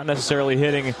side. Not necessarily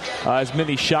hitting as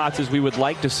many shots as we would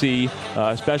like to see,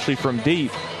 especially from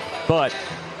deep, but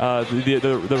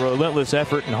the relentless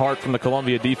effort and heart from the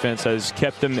Columbia defense has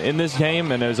kept them in this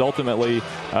game and has ultimately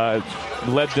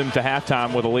led them to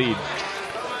halftime with a lead.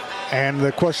 And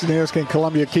the question is, can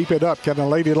Columbia keep it up? Can the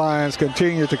Lady Lions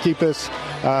continue to keep this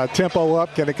tempo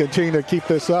up? Can it continue to keep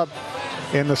this up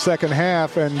in the second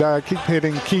half and keep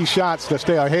hitting key shots to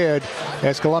stay ahead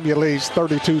as Columbia leads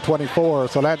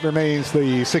 32-24? So that remains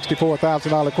the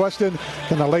 $64,000 question.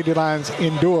 Can the Lady Lions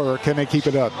endure? Can they keep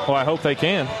it up? Well, I hope they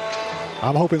can.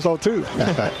 I'm hoping so, too.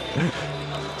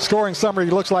 Scoring summary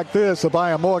looks like this.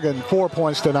 Abaya Morgan, 4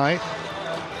 points tonight.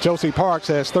 Josie Parks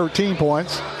has 13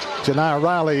 points. Janiyah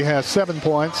Riley has 7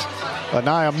 points.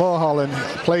 Anaya Mulholland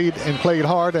played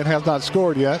hard and has not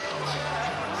scored yet.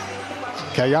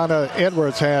 Kayana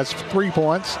Edwards has 3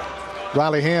 points.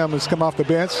 Riley Ham has come off the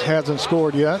bench, hasn't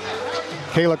scored yet.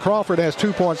 Kayla Crawford has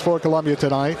 2 points for Columbia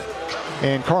tonight.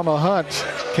 And Karma Hunt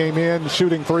came in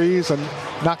shooting threes and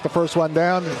knocked the first one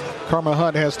down. Karma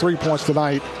Hunt has 3 points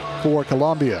tonight for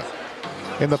Columbia.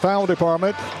 In the foul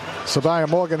department, Savia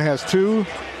Morgan has 2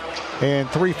 and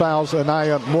 3 fouls.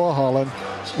 Anaya Mulholland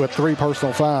with 3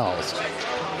 personal fouls.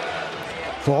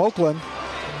 For Oakland,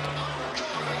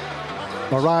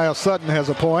 Mariah Sutton has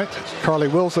a point. Carly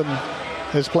Wilson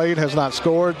has played, has not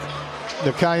scored.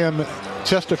 Nikayam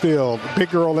Chesterfield,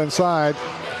 big girl inside,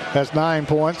 has 9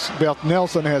 points. Beth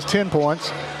Nelson has 10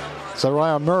 points.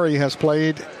 Saraya Murray has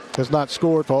played, has not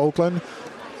scored for Oakland.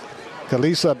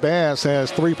 Kalisa Bass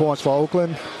has 3 points for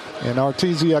Oakland. And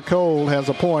Artesia Cole has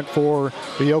a point for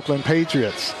the Oakland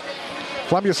Patriots.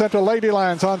 Columbia Central Lady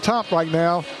Lions on top right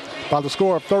now by the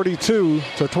score of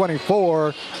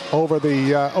 32-24 over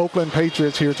the Oakland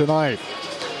Patriots here tonight.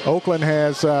 Oakland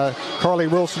has Carly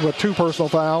Wilson with 2 personal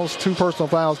fouls. 2 personal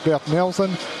fouls, Beth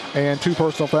Nelson, and 2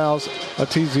 personal fouls,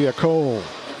 Artesia Cole.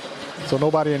 So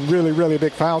nobody in really, really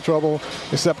big foul trouble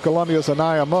except Columbia's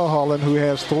Anaya Mulholland, who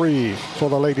has 3 for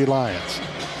the Lady Lions.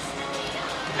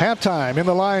 Halftime in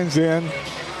the Lions Den.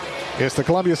 It's the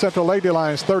Columbia Central Lady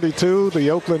Lions 32,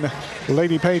 the Oakland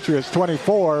Lady Patriots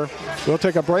 24. We'll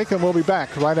take a break and we'll be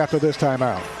back right after this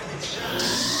timeout.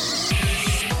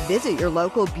 Visit your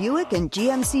local Buick and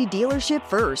GMC dealership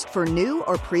first for new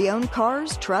or pre-owned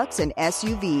cars, trucks, and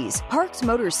SUVs. Parks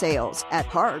Motor Sales. At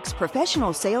Parks,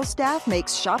 professional sales staff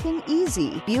makes shopping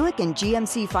easy. Buick and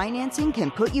GMC financing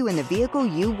can put you in the vehicle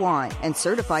you want, and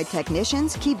certified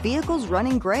technicians keep vehicles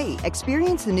running great.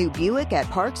 Experience the new Buick at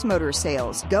Parks Motor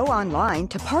Sales. Go online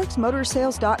to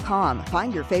parksmotorsales.com.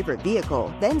 Find your favorite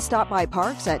vehicle. Then stop by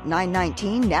Parks at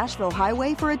 919 Nashville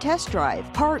Highway for a test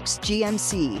drive. Parks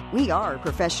GMC. We are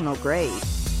professional grade.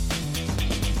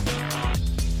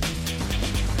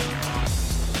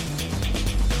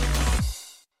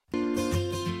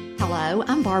 Hello,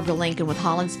 I'm Barbara Lincoln with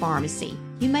Holland's Pharmacy.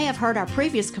 You may have heard our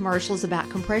previous commercials about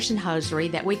compression hosiery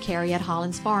that we carry at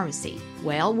Holland's Pharmacy.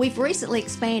 Well, we've recently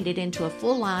expanded into a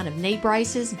full line of knee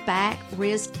braces, back,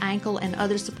 wrist, ankle, and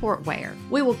other support wear.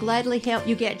 We will gladly help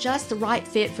you get just the right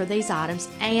fit for these items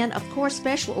and, of course,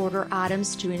 special order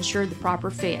items to ensure the proper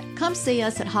fit. Come see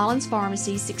us at Holland's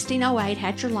Pharmacy, 1608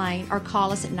 Hatcher Lane, or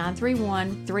call us at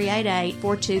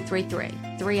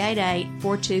 931-388-4233.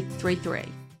 388-4233.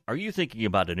 Are you thinking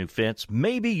about a new fence?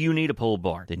 Maybe you need a pole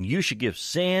barn. Then you should give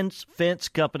Sands Fence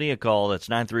Company a call. That's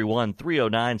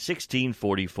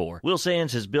 931-309-1644. Will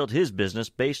Sands has built his business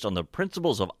based on the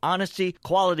principles of honesty,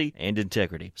 quality, and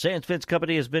integrity. Sands Fence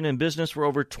Company has been in business for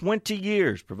over 20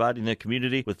 years, providing the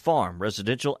community with farm,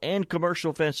 residential, and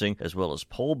commercial fencing, as well as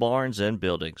pole barns and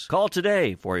buildings. Call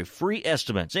today for a free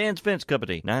estimate. Sands Fence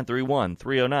Company,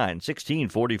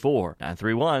 931-309-1644.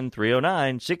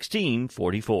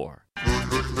 931-309-1644.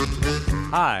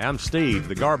 Hi, I'm Steve,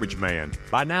 the garbage man.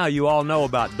 By now you all know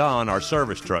about Don, our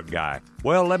service truck guy.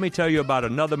 Well, let me tell you about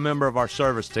another member of our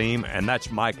service team, and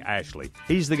that's Mike Ashley.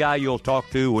 He's the guy you'll talk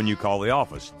to when you call the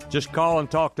office. Just call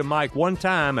and talk to Mike one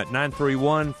time at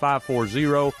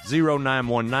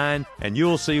 931-540-0919, and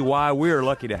you'll see why we're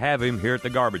lucky to have him here at the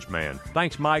Garbage Man.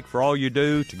 Thanks, Mike, for all you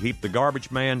do to keep the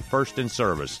Garbage Man first in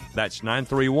service. That's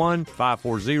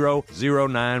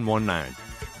 931-540-0919.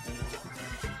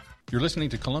 You're listening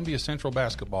to Columbia Central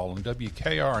Basketball on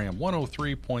WKRM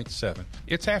 103.7.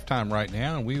 It's halftime right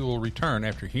now, and we will return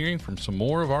after hearing from some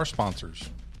more of our sponsors.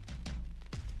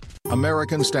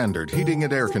 American Standard Heating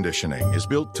and Air Conditioning is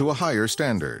built to a higher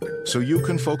standard, so you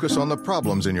can focus on the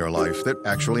problems in your life that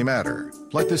actually matter,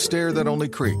 like the stair that only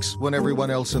creaks when everyone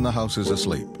else in the house is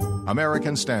asleep.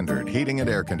 American Standard Heating and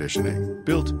Air Conditioning,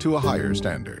 built to a higher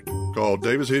standard. Call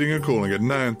Davis Heating and Cooling at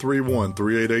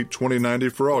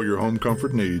 931-388-2090 for all your home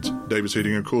comfort needs. Davis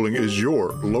Heating and Cooling is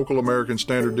your local American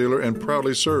Standard dealer and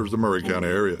proudly serves the Murray County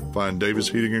area. Find Davis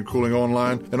Heating and Cooling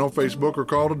online and on Facebook or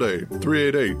call today,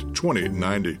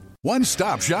 388-2090.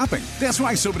 One-stop shopping. That's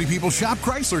why so many people shop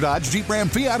Chrysler, Dodge, Jeep, Ram,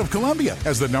 Fiat of Columbia.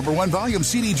 As the #1 volume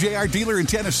CDJR dealer in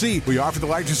Tennessee, we offer the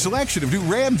largest selection of new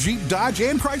Ram, Jeep, Dodge,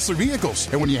 and Chrysler vehicles.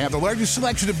 And when you have the largest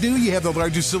selection of new, you have the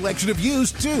largest selection of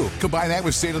used, too. Combine that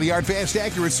with state-of-the-art, fast,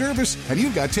 accurate service, and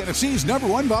you've got Tennessee's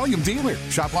 #1 volume dealer.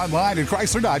 Shop online at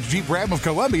Chrysler, Dodge, Jeep, Ram of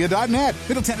Columbia.net.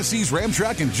 Middle Tennessee's Ram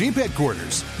Truck and Jeep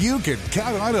headquarters. You can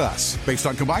count on us. Based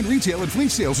on combined retail and fleet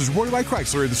sales as awarded by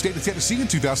Chrysler in the state of Tennessee in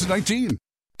 2019.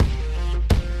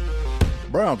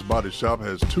 Brown's Body Shop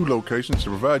has 2 locations to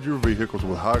provide your vehicles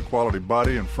with high-quality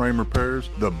body and frame repairs,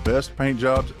 the best paint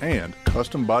jobs, and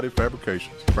custom body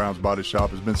fabrications. Brown's Body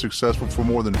Shop has been successful for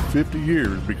more than 50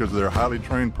 years because of their highly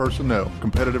trained personnel,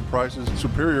 competitive prices,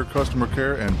 superior customer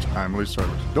care, and timely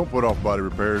service. Don't put off body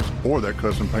repairs or that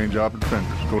custom paint job at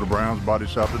Fenders. Go to Brown's Body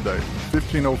Shop today.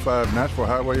 1505 Nashville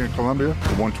Highway in Columbia,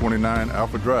 or 129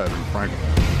 Alpha Drive in Franklin.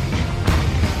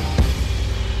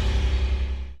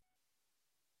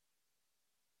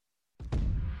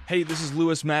 Hey, this is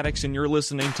Lewis Maddox, and you're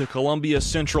listening to Columbia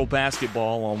Central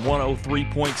Basketball on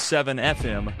 103.7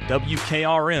 FM,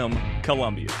 WKRM,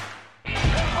 Columbia.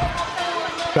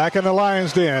 Back in the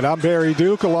Lions Den, I'm Barry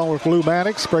Duke along with Lou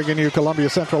Maddox, bringing you Columbia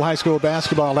Central High School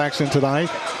basketball action tonight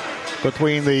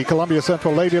between the Columbia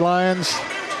Central Lady Lions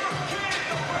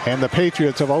and the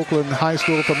Patriots of Oakland High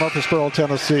School from Murfreesboro,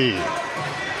 Tennessee.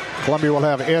 Columbia will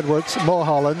have Edwards,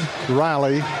 Mulholland,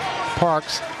 Riley,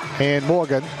 Parks, and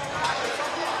Morgan.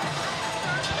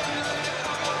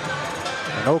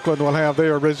 And Oakland will have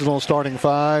their original starting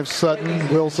 5: Sutton,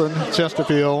 Wilson,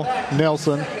 Chesterfield,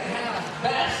 Nelson,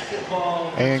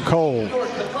 and Cole.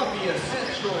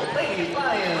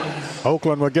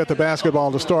 Oakland will get the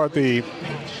basketball to start the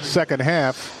second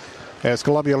half as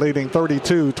Columbia leading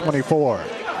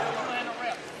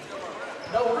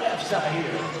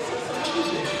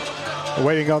 32-24.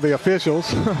 Waiting on the officials.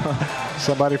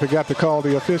 Somebody forgot to call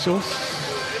the officials.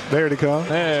 There they come.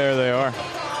 There they are.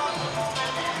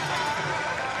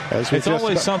 It's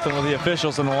always something with the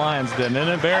officials in the Lions Den, isn't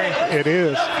it, Barry? It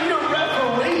is.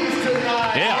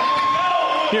 Yeah.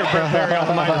 Here, Barry on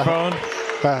the microphone.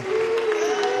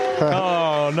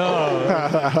 Oh, no.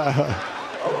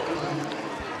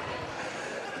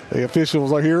 The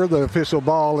officials are here. The official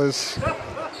ball is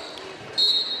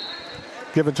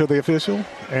given to the official,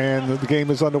 and the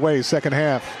game is underway. Second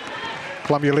half.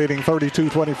 Columbia leading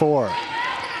 32-24.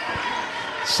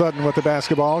 Sutton with the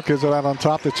basketball. Gives it out on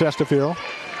top to Chesterfield.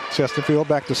 Chesterfield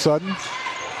back to Sutton.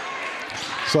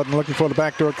 Sutton looking for the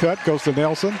backdoor cut. Goes to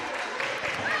Nelson.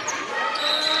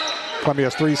 Columbia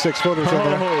has 3 6-footers in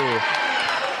there.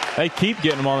 They keep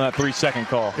getting them on that 3-second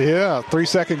call. Yeah,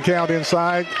 3-second count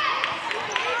inside.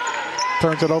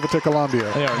 Turns it over to Columbia.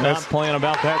 They are not playing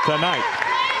about that tonight.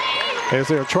 As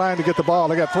they're trying to get the ball.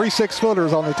 They got 3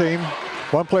 6-footers on the team.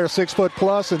 One player 6 foot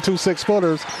plus and 2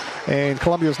 6-footers. And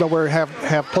Columbia's nowhere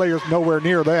have players nowhere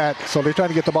near that. So they're trying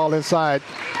to get the ball inside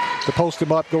to post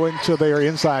them up, go into their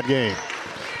inside game.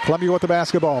 Columbia with the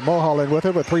basketball. Mulholland with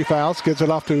it with 3 fouls. Gives it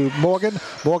off to Morgan.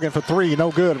 Morgan for 3.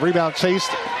 No good. Rebound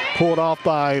chased. Pulled off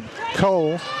by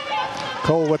Cole.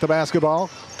 Cole with the basketball.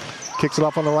 Kicks it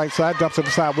off on the right side. Dumps it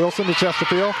inside Wilson to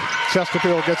Chesterfield.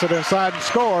 Chesterfield gets it inside and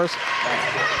scores.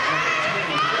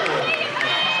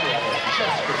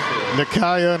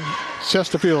 Nikian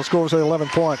Chesterfield scores an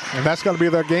 11-point. And that's going to be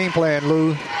their game plan,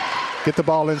 Lou. Get the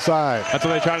ball inside. That's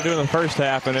what they tried to do in the first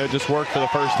half, and it just worked for the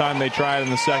first time they tried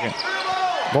in the second.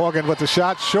 Morgan with the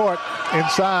shot short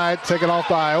inside, taken off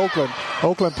by Oakland.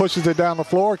 Oakland pushes it down the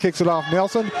floor, kicks it off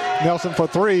Nelson. Nelson for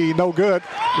 3, no good.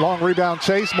 Long rebound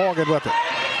chase, Morgan with it.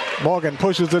 Morgan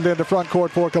pushes it into front court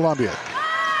for Columbia.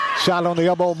 Shot on the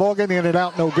elbow, Morgan, in and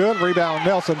out, no good. Rebound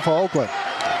Nelson for Oakland.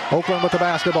 Oakland with the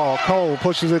basketball. Cole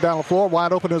pushes it down the floor,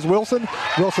 wide open is Wilson.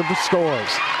 Wilson scores.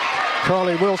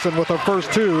 Carly Wilson with her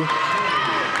first 2.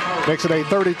 Makes it a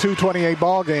 32-28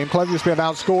 ball game. Columbia's been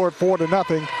outscored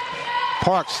 4-0.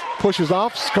 Parks pushes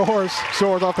off, scores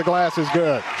off the glass, is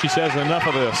good. She says enough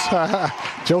of this.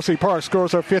 Josie Parks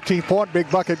scores her 15-point, big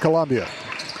bucket, Columbia.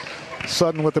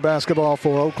 Sutton with the basketball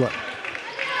for Oakland.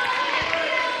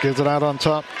 Gives it out on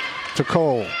top to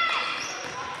Cole.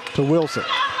 To Wilson.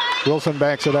 Wilson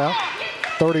backs it out.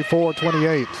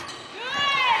 34-28.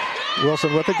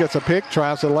 Wilson with it, gets a pick,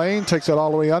 tries the lane, takes it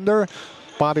all the way under.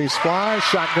 Bodies fly,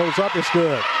 shot goes up, it's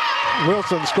good.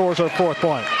 Wilson scores her 4th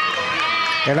point.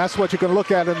 And that's what you can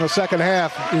look at in the second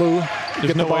half, Lou.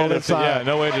 Get the ball inside.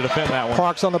 No way to defend that one.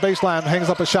 Parks on the baseline, hangs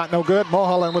up a shot, no good.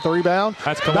 Mulholland with the rebound.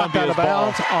 That's Columbia's knocked out of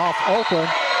bounds off Oakland.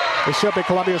 It should be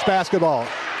Columbia's basketball.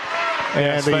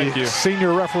 Yes, and the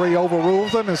senior referee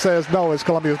overrules them and says, no, it's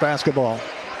Columbia's basketball.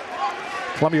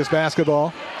 Columbia's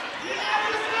basketball.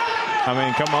 I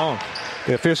mean, come on.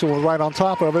 The official was right on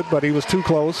top of it, but he was too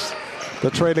close. The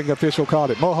trading official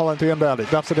caught it. Mulholland to inbound it.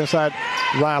 Dumps it inside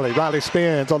Riley. Riley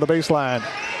spins on the baseline.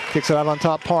 Kicks it out on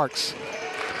top, Parks.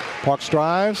 Parks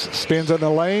drives, spins in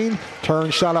the lane,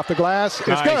 turns, shot off the glass.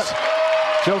 It's good.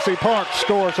 Josie Parks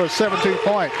scores her 17th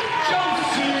point.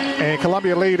 And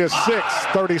Columbia lead is 6,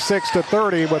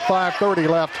 36-30 with 5:30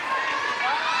 left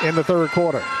in the third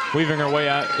quarter. Weaving her way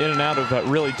out, in and out of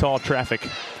really tall traffic.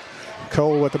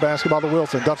 Cole with the basketball to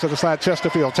Wilson. Dumps it aside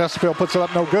Chesterfield. Chesterfield puts it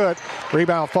up, no good.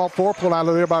 Rebound fought for, pulled out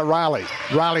of there by Riley.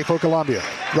 Riley for Columbia.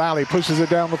 Riley pushes it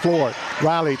down the floor.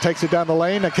 Riley takes it down the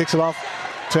lane and kicks it off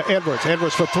to Edwards.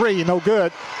 Edwards for three, no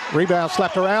good. Rebound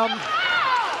slapped around.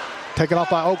 Taken off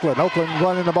by Oakland. Oakland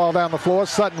running the ball down the floor.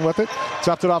 Sutton with it.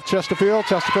 Chopped it off Chesterfield.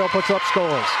 Chesterfield puts up,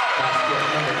 scores.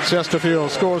 Chesterfield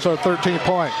scores a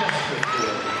 13-point.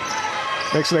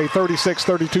 Makes it a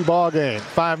 36-32 ball game.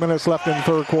 5 minutes left in the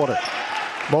third quarter.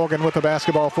 Morgan with the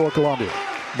basketball for Columbia.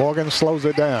 Morgan slows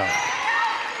it down.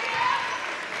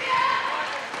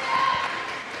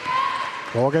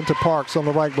 Morgan to Parks on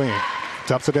the right wing.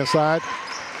 Dumps it inside.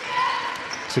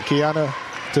 To Kiana.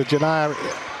 To Janai.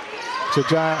 To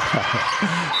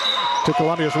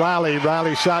Columbia's Riley.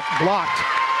 Riley shot blocked.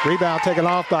 Rebound taken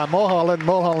off by Mulholland.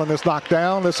 Mulholland is knocked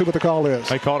down. Let's see what the call is.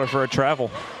 They called her for a travel.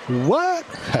 What?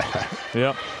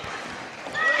 Yep.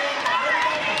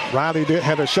 Riley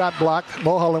had a shot blocked.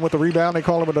 Mulholland with the rebound. They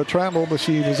called him a travel, but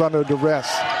she was under duress.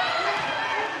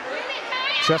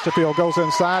 Chesterfield goes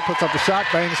inside, puts up the shot,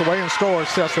 bangs away, and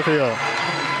scores. Chesterfield.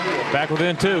 Back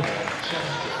within 2.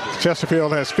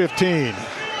 Chesterfield has 15.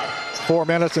 4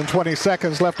 minutes and 20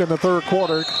 seconds left in the third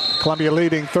quarter. Columbia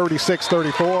leading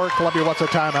 36-34. Columbia wants a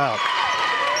timeout.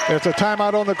 It's a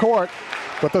timeout on the court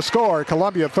with the score.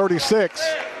 Columbia 36,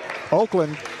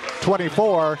 Oakland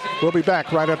 24. We'll be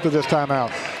back right after this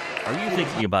timeout. Are you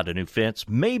thinking about a new fence?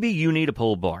 Maybe you need a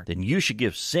pole barn. Then you should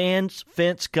give Sands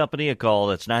Fence Company a call.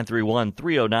 That's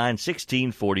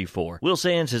 931-309-1644. Will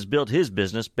Sands has built his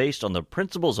business based on the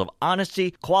principles of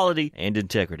honesty, quality, and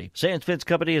integrity. Sands Fence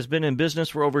Company has been in business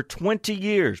for over 20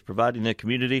 years, providing the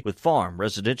community with farm,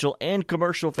 residential, and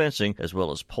commercial fencing, as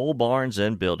well as pole barns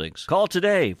and buildings. Call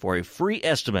today for a free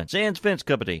estimate. Sands Fence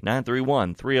Company,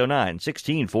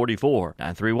 931-309-1644.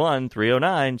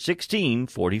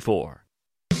 931-309-1644.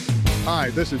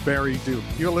 Hi, this is Barry Duke.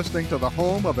 You're listening to the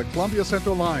home of the Columbia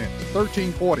Central Lions,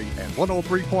 1340 and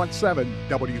 103.7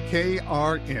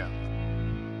 WKRM.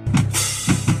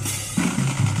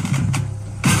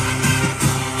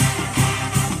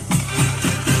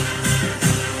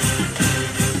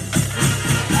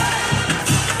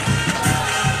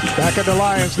 Back at the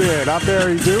Lions Den, I'm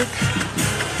Barry Duke.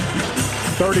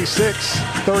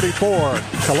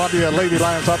 36-34. Columbia Lady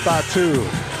Lions up by 2.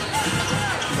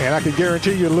 And I can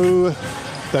guarantee you, Lou,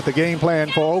 that the game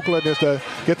plan for Oakland is to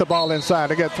get the ball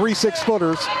inside. They got 3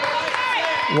 6-footers.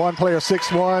 One player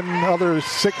 6'1", other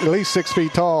at least 6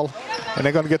 feet tall. And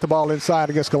they're going to get the ball inside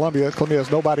against Columbia. Columbia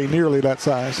has nobody nearly that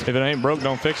size. If it ain't broke,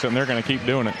 don't fix it, and they're going to keep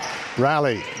doing it.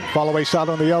 Riley, fall-away shot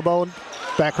on the elbow.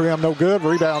 Back rim, no good.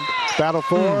 Rebound, battle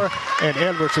for. And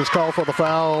Edwards is called for the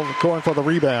foul, going for the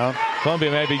rebound.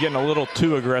 Columbia may be getting a little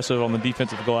too aggressive on the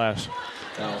defensive glass.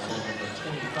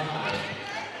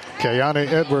 Kayana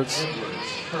Edwards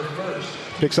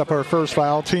picks up her first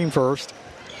foul, team first.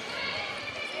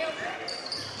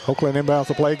 Oakland inbounds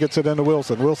the play, gets it into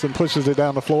Wilson. Wilson pushes it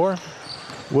down the floor.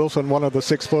 Wilson, one of the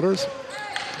 6-footers,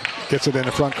 gets it in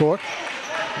the front court.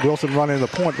 Wilson running the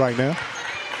point right now.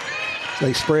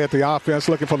 They spread the offense,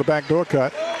 looking for the backdoor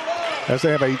cut, as they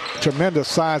have a tremendous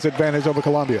size advantage over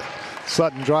Columbia.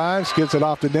 Sutton drives, gives it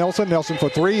off to Nelson. Nelson for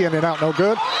 3, in and out, no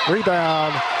good.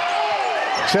 Rebound,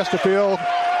 Chesterfield.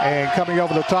 And coming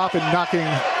over the top and knocking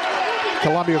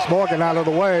Columbia's Morgan out of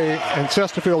the way. And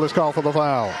Chesterfield is called for the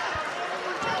foul.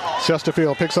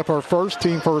 Chesterfield picks up her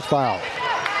team first foul.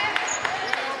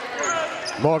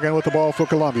 Morgan with the ball for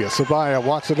Columbia. Savia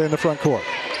walks it in the front court.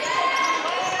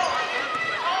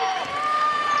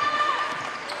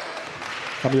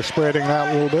 Columbia spreading out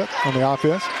a little bit on the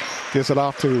offense. Gives it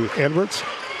off to Edwards.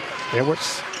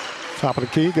 Edwards, top of the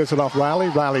key, gives it off Riley.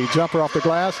 Riley jumper off the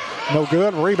glass. No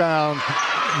good. Rebound.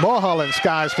 Mulholland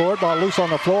skies for it. Ball loose on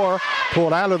the floor.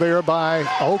 Pulled out of there by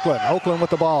Oakland. Oakland with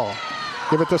the ball.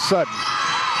 Give it to Sutton.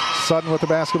 Sutton with the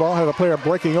basketball. Had a player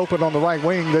breaking open on the right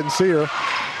wing. Didn't see her.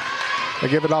 They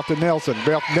give it off to Nelson.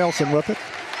 Nelson with it.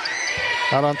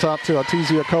 Out on top to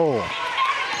Artesia Cole.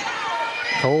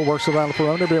 Cole works around the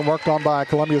perimeter. Being worked on by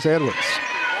Columbia's Edwards.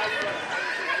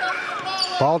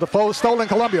 Ball to Foe. Stolen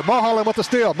Columbia. Mulholland with the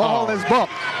steal. Mulholland is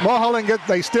bumped. Mulholland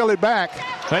they steal it back.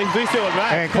 They steal it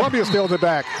back. And Columbia steals it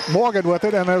back. Morgan with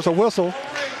it, and there's a whistle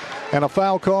and a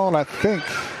foul call, I think,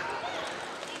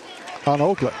 on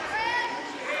Oakland.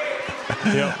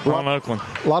 Yep, on Oakland.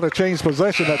 A lot of change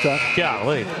possession that time.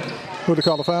 Golly. Who'd they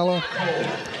call the foul on?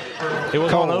 It was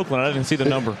Cole. On Oakland. I didn't see the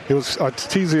number. It was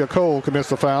Artesia Cole commits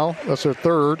the foul. That's her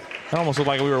third. It almost looked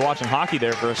like we were watching hockey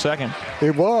there for a second.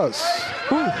 It was.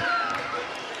 Whew.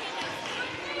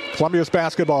 Columbia's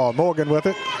basketball. Morgan with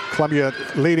it. Columbia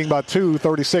leading by 2,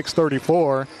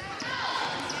 36-34.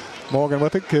 Morgan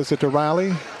with it. Gives it to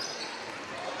Riley.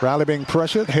 Riley being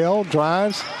pressured, held,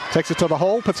 drives, takes it to the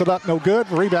hole, puts it up, no good.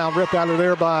 Rebound ripped out of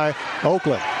there by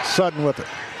Oakland. Sutton with it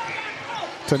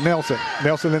to Nelson.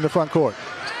 Nelson in the front court.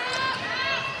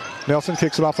 Nelson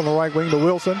kicks it off on the right wing to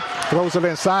Wilson. Throws it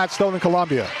inside, stolen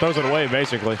Columbia. Throws it away,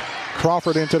 basically.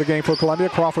 Crawford into the game for Columbia.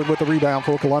 Crawford with the rebound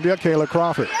for Columbia. Kayla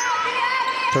Crawford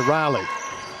to Riley.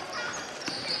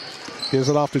 Gives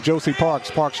it off to Josie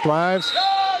Parks. Parks drives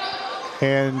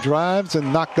and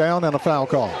knocked down, and a foul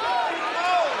call.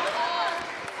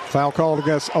 Foul called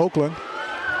against Oakland.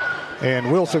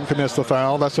 And Wilson commits the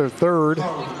foul. That's her third,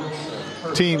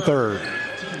 team third.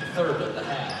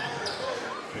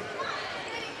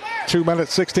 2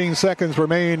 minutes, 16 seconds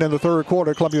remain in the third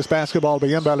quarter. Columbia's basketball will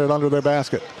be inbounded under their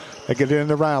basket. They get it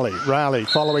into Riley. Riley,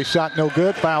 follow-away shot, no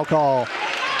good. Foul call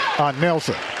on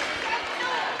Nelson.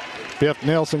 Biff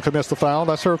Nelson commits the foul.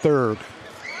 That's her third.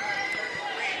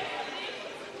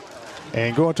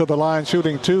 And going to the line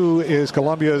shooting two is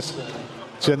Columbia's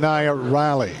Janiyah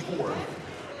Riley.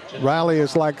 Riley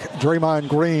is like Draymond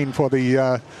Green for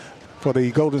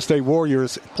the Golden State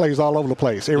Warriors. Plays all over the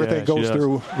place. Everything goes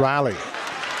through Riley.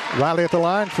 Riley at the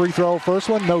line. Free throw. First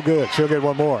one. No good. She'll get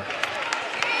one more.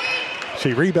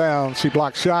 She rebounds. She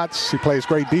blocks shots. She plays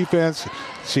great defense.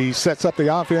 She sets up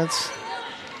the offense.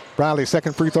 Riley,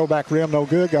 second free throw, back rim. No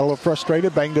good. Got a little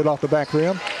frustrated. Banged it off the back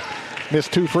rim.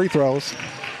 Missed 2 free throws.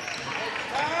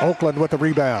 Oakland with the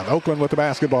rebound. Oakland with the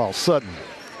basketball. Sutton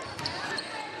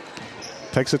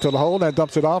takes it to the hole, then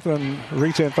dumps it off, and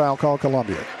reach-in foul call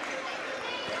Columbia.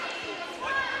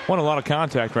 Won a lot of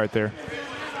contact right there.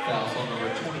 Foul on number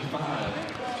 25,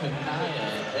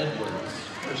 Kayana Edwards,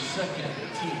 her second,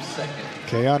 team second.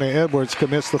 Kayana Edwards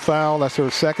commits the foul. That's her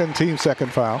second, team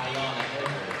second foul.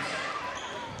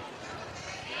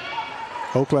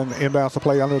 Oakland inbounds to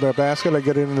play under their basket. They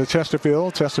get it into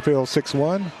Chesterfield. Chesterfield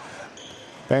 6'1".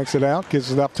 Banks it out,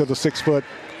 gives it up to the 6-foot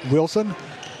Wilson.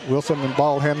 Wilson in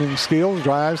ball handling skills,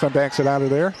 drives and banks it out of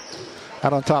there.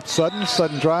 Out on top, Sutton.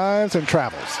 Sutton drives and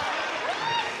travels.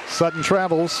 Sutton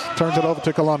travels, turns it over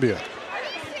to Columbia.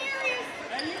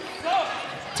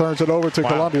 Turns it over to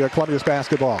Columbia. Columbia's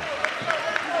basketball.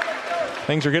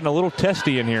 Things are getting a little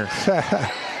testy in here.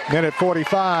 Minute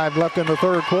 45 left in the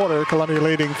third quarter. Columbia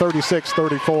leading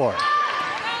 36-34.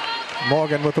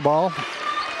 Morgan with the ball.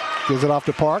 Gives it off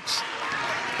to Parks.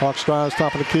 Parks drives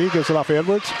top of the key. Gives it off to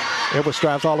Edwards. Edwards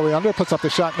drives all the way under. Puts up the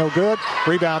shot. No good.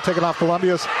 Rebound taken off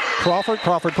Columbia's Crawford.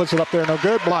 Crawford puts it up there. No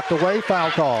good. Blocked away.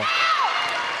 Foul call.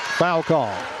 Foul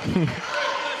call.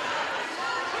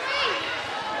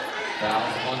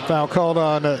 Foul called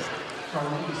on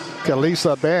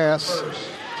Kalisa Bass.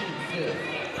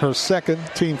 Her second,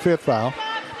 team fifth foul.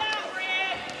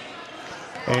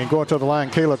 And going to the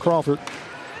line, Kayla Crawford.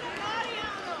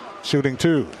 Shooting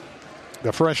two.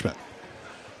 The freshman.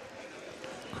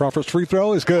 Crawford's free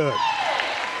throw is good.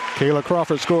 Kayla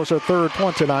Crawford scores her third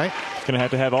point tonight. Going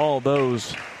to have all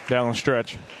those down the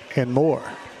stretch. And more.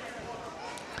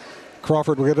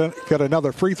 Crawford will get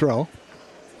another free throw.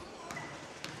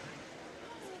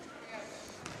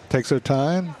 Takes her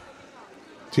time.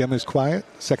 Jim is quiet.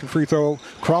 Second free throw.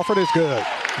 Crawford is good.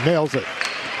 Nails it.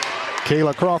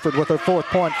 Kayla Crawford with her fourth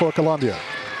point for Columbia.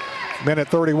 Minute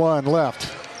 31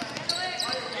 left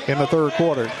in the third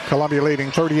quarter. Columbia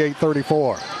leading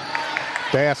 38-34.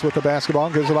 Bass with the basketball.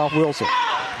 Gives it off Wilson.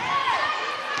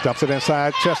 Dumps it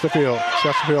inside Chesterfield.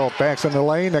 Chesterfield backs in the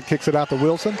lane and kicks it out to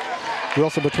Wilson.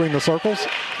 Wilson between the circles.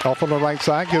 Off on the right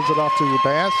side. Gives it off to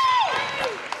Bass.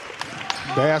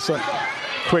 Bass, a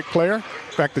quick player.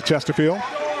 Back to Chesterfield.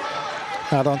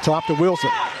 Out on top to Wilson.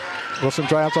 Wilson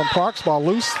drives on Parks. Ball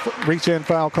loose. Reach in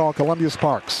foul call. Columbia's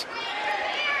Parks.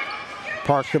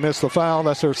 Parks commits the foul.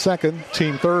 That's her second,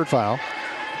 team third foul.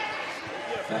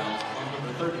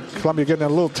 Columbia getting a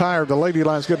little tired. The Lady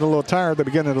Lions getting a little tired. They're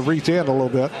beginning to reach in a little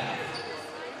bit.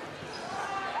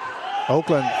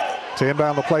 Oakland to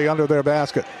inbound the play under their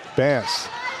basket. Bass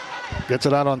gets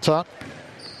it out on top.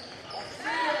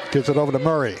 Gives it over to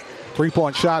Murray.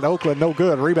 Three-point shot. Oakland no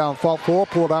good. Rebound fought for.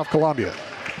 Pulled off Columbia.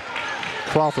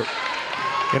 Crawford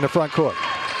in the front court.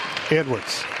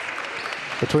 Edwards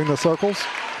between the circles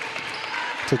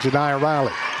to Janiyah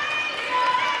Riley.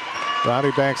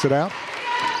 Riley banks it out.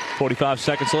 45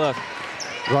 seconds left.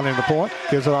 Running the point.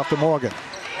 Gives it off to Morgan.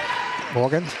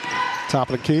 Morgan, top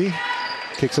of the key.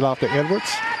 Kicks it off to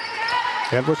Edwards.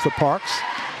 Edwards to Parks.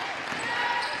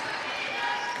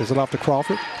 Gives it off to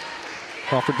Crawford.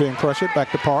 Crawford being pressured.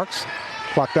 Back to Parks.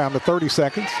 Clock down to 30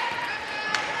 seconds.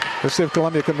 Let's see if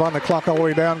Columbia can run the clock all the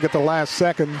way down and get the last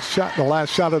shot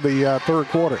of the third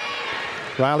quarter.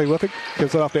 Riley with it.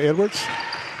 Gives it off to Edwards.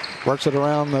 Works it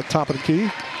around the top of the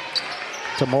key.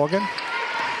 To Morgan.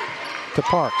 To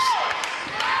Parks.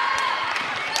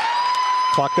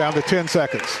 Clock down to 10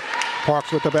 seconds.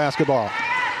 Parks with the basketball.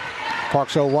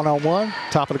 Parks show one-on-one.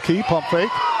 Top of the key, pump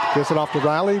fake. Gets it off to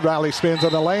Riley. Riley spins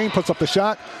in the lane, puts up the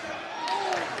shot.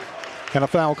 And a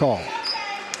foul call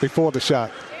before the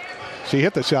shot. She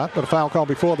hit the shot, but a foul call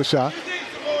before the shot.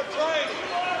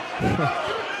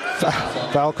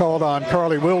 Foul called on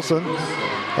Carly Wilson.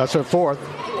 That's her fourth.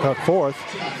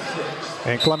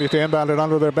 And Columbia to inbound it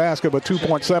under their basket with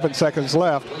 2.7 seconds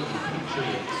left.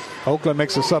 Oakland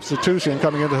makes a substitution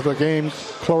coming into the game.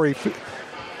 Chloe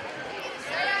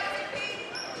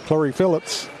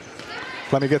Phillips.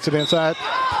 Columbia gets it inside.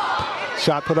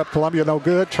 Shot put up, Columbia no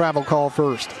good. Travel call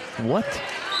first. What?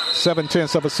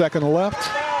 0.7 of a second left.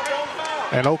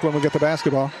 And Oakland will get the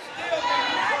basketball.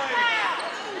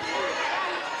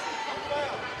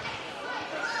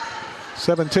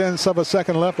 .7 of a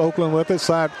second left. Oakland with it.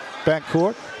 Side back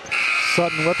court.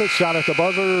 Sutton with it. Shot at the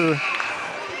buzzer.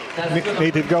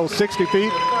 Needed to go 60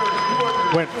 feet.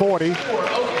 Went 40.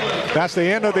 That's the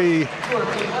end of the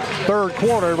third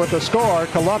quarter with the score.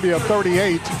 Columbia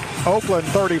 38, Oakland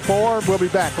 34. We'll be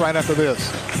back right after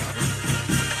this.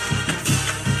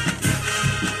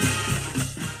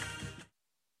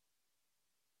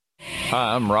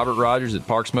 Hi, I'm Robert Rogers at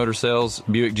Parks Motor Sales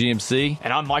Buick GMC.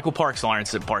 And I'm Michael Parks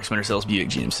Lawrence at Parks Motor Sales Buick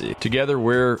GMC. Together,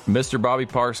 we're Mr. Bobby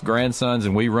Parks' grandsons,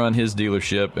 and we run his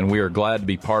dealership, and we are glad to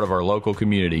be part of our local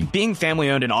community. Being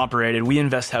family-owned and operated, we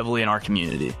invest heavily in our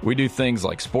community. We do things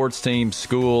like sports teams,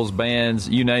 schools, bands,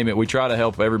 you name it. We try to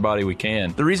help everybody we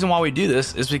can. The reason why we do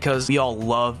this is because we all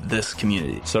love this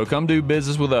community. So come do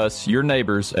business with us, your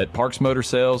neighbors, at Parks Motor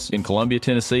Sales in Columbia,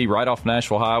 Tennessee, right off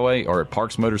Nashville Highway, or at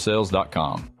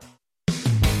parksmotorsales.com.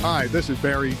 Hi, this is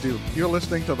Barry Duke. You're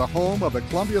listening to the home of the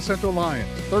Columbia Central Lions,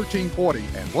 1340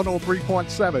 and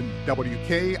 103.7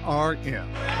 WKRM.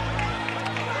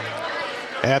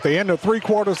 At the end of three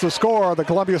quarters, the score, the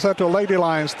Columbia Central Lady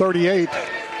Lions 38.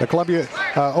 The Columbia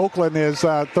Oakland is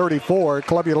 34.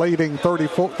 Columbia leading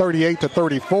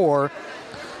 38-34.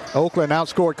 Oakland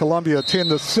outscored Columbia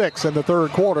 10-6 in the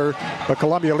third quarter, but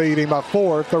Columbia leading by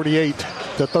 4,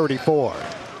 38-34.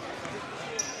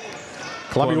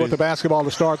 Columbia with the basketball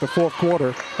to start the fourth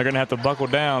quarter. They're going to have to buckle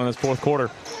down in this fourth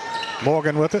quarter.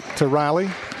 Morgan with it to Riley.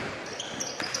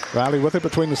 Riley with it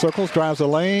between the circles, drives the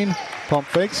lane, pump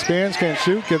fake, spins, can't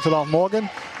shoot, gives it off Morgan.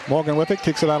 Morgan with it,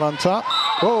 kicks it out on top.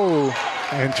 Whoa,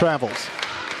 and travels.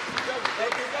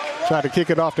 Tried to kick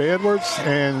it off to Edwards,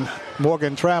 and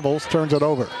Morgan travels, turns it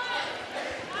over.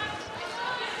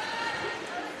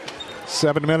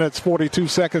 7 minutes, 42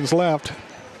 seconds left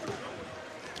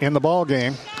in the ball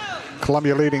game.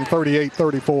 Columbia leading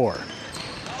 38-34.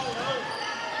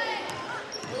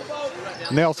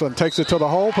 Nelson takes it to the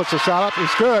hole, puts a shot up.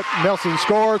 It's good. Nelson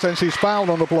scores, and she's fouled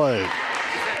on the play.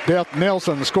 Beth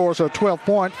Nelson scores her 12th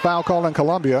point. Foul call in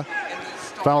Columbia.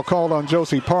 Foul called on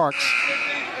Josie Parks.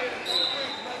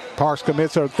 Parks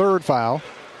commits her third foul.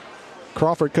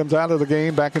 Crawford comes out of the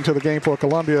game. Back into the game for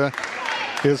Columbia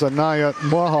is Anaya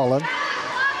Mulholland.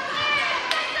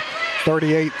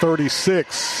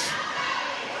 38-36.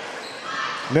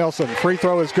 Nelson, free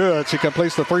throw is good. She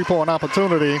completes the three-point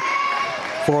opportunity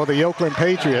for the Oakland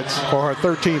Patriots for her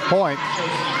 13th point.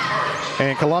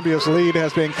 And Columbia's lead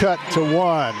has been cut to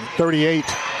 1,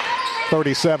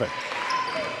 38-37.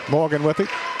 Morgan with it.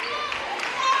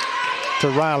 To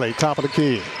Riley, top of the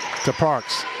key. To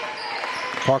Parks.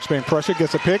 Parks being pressured,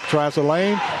 gets a pick, drives the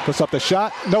lane, puts up the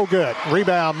shot. No good.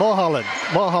 Rebound, Mulholland.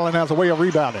 Mulholland has a way of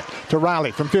rebounding. To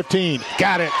Riley from 15.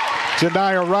 Got it.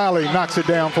 Janiyah Riley knocks it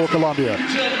down for Columbia.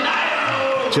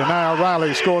 Janiyah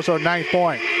Riley scores her 9th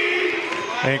point.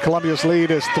 And Columbia's lead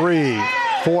is 3,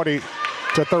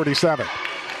 40-37.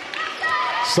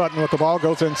 Sutton with the ball,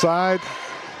 goes inside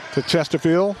to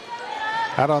Chesterfield.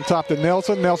 Out on top to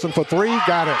Nelson. Nelson for 3,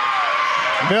 got it.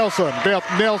 Beth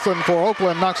Nelson for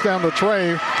Oakland knocks down the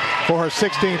tray for her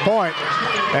 16th point.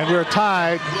 And we're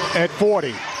tied at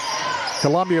 40.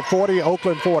 Columbia 40,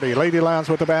 Oakland 40. Lady Lions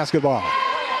with the basketball.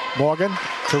 Morgan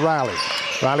to Riley.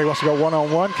 Riley wants to go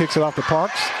one-on-one, kicks it off to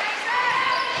Parks.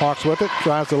 Parks with it,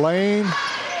 drives the lane,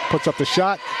 puts up the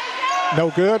shot.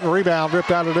 No good. Rebound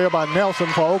ripped out of there by Nelson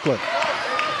for Oakland.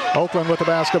 Oakland with the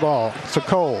basketball. To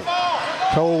Cole.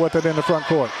 Cole with it in the front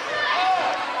court.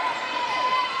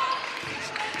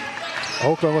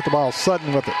 Oakland with the ball.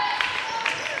 Sutton with it.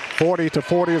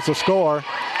 40-40 is the score.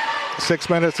 6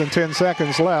 minutes and 10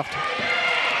 seconds left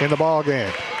in the ball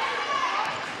game.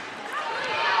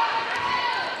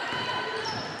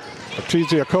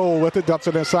 Tizia Cole with it, dumps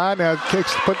it inside, now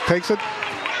takes it,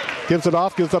 gives it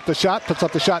off, gives up the shot, puts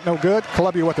up the shot, no good.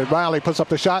 Columbia with it, Riley puts up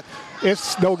the shot,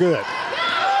 it's no good.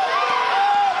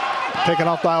 Taken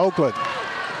off by Oakland.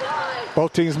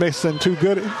 Both teams missing two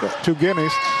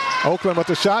gimmies. Oakland with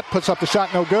the shot, puts up the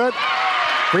shot, no good.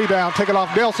 Rebound, take it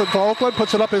off Nelson for Oakland,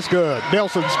 puts it up, it's good.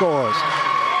 Nelson scores.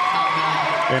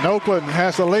 And Oakland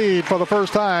has the lead for the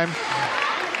first time.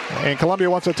 And Columbia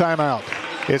wants a timeout.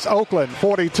 It's Oakland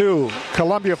 42,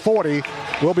 Columbia 40.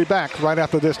 We'll be back right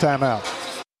after this timeout.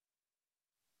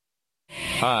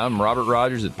 Hi, I'm Robert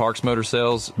Rogers at Parks Motor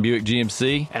Sales Buick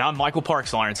GMC. And I'm Michael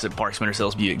Parks Lawrence at Parks Motor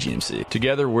Sales Buick GMC.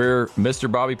 Together, we're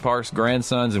Mr. Bobby Parks'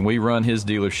 grandsons, and we run his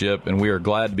dealership, and we are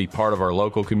glad to be part of our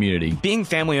local community. Being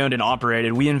family-owned and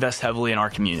operated, we invest heavily in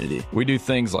our community. We do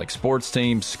things like sports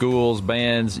teams, schools,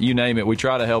 bands, you name it. We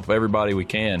try to help everybody we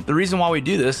can. The reason why we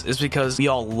do this is because we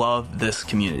all love this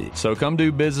community. So come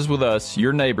do business with us,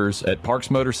 your neighbors, at Parks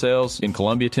Motor Sales in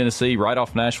Columbia, Tennessee, right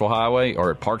off Nashville Highway,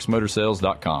 or at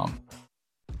parksmotorsales.com.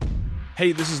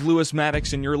 Hey, this is Lewis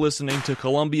Maddox, and you're listening to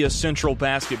Columbia Central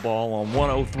Basketball on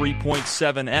 103.7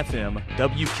 FM,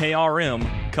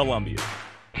 WKRM, Columbia.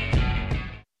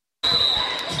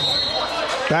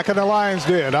 Back in the Lions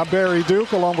Den, I'm Barry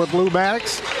Duke along with Lou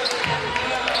Maddox,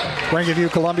 bringing you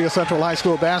Columbia Central High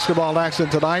School basketball action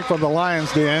tonight from the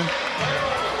Lions Den.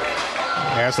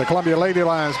 As the Columbia Lady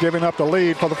Lions giving up the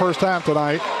lead for the first time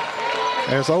tonight,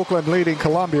 as Oakland leading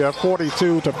Columbia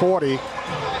 42-40.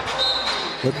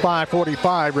 With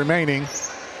 5:45 remaining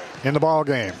in the ball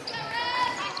game.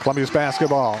 Columbia's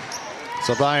basketball.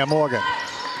 Savia Morgan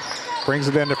brings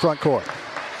it into front court.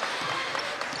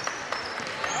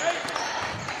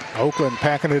 Oakland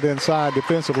packing it inside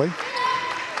defensively.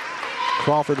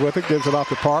 Crawford with it, gives it off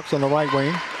to Parks on the right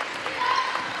wing.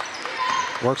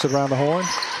 Works it around the horn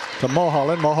to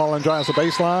Mulholland. Mulholland drives the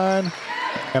baseline,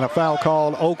 and a foul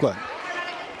called Oakland.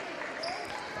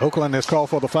 Oakland is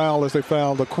called for the foul as they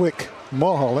foul the quick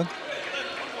Mulholland.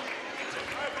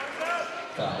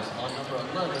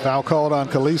 Foul called on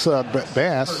Kalisa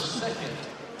Bass.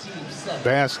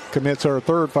 Bass commits her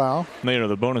third foul.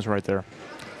 The bonus right there.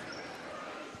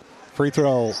 Free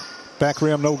throw, back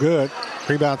rim, no good.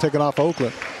 Rebound taken off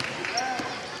Oakland.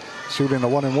 Shooting the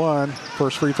 1-and-1.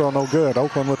 First free throw, no good.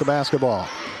 Oakland with the basketball.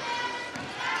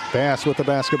 Bass with the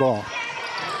basketball.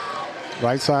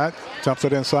 Right side, jumps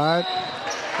it inside.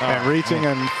 And reaching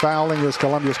and fouling is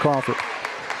Columbia's Crawford.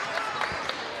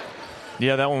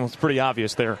 Yeah, that one was pretty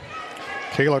obvious there.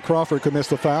 Kayla Crawford commits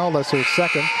the foul. That's her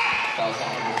second.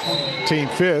 Team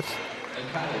fifth.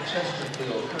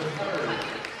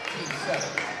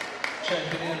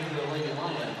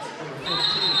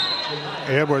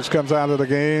 Edwards comes out of the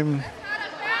game.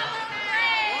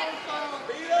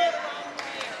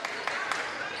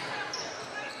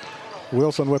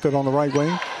 Wilson with it on the right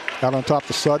wing. Out on top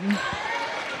to Sutton.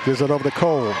 Gives it over to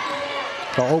Cole.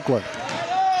 To Oakland.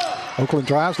 Oakland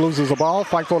drives, loses the ball.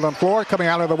 Fight for it on the floor. Coming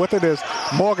out of it with it is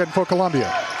Morgan for Columbia.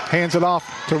 Hands it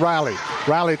off to Riley.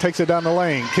 Riley takes it down the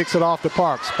lane. Kicks it off to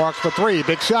Parks. Parks for three.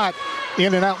 Big shot.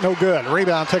 In and out, no good.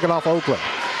 Rebound taken off Oakland.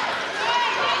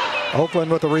 Oakland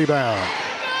with the rebound.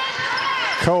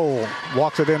 Cole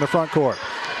walks it in the front court.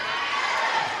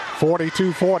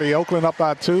 42-40. Oakland up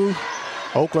by two.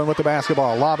 Oakland with the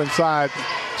basketball. Lob inside.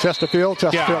 Chesterfield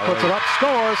puts it up,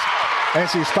 scores, and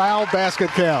she's fouled. Basket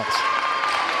counts.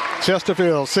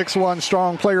 Chesterfield, 6'1",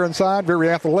 strong player inside, very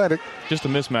athletic. Just a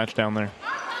mismatch down there.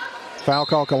 Foul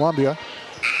call Columbia.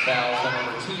 Foul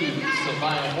number 2,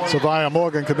 Savia Morgan. Savia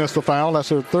Morgan commits the foul. That's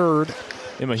her third.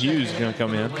 Emma Hughes is going to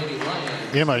come in.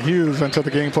 Emma Hughes into the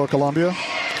game for Columbia.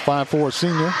 5'4"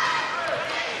 senior.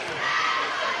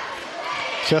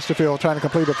 Chesterfield trying to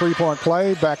complete a three-point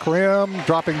play. Back rim,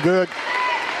 dropping good.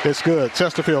 It's good.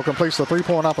 Chesterfield completes the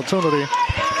three-point opportunity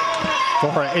for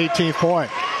her 18th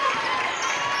point.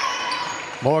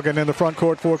 Morgan in the front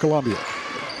court for Columbia.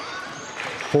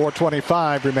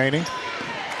 4:25 remaining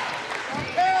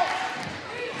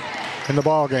in the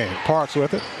ball game. Parks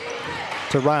with it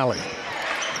to Riley.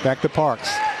 Back to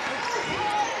Parks.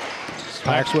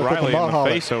 Parks with Riley in the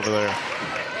face over there.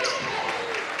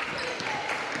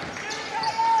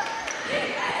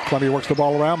 Columbia works the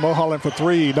ball around. Mulholland for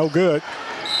three. No good.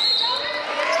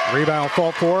 Rebound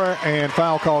fought for her and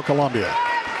foul called Columbia.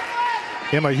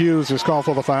 Emma Hughes is called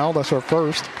for the foul. That's her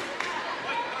first.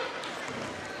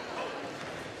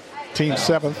 Team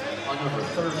seventh.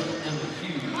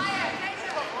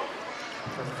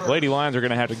 Lady Lions are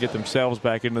going to have to get themselves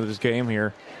back into this game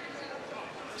here.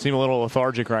 Seem a little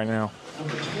lethargic right now.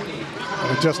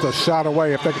 Just a shot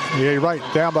away. Yeah, you're right.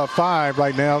 Down by 5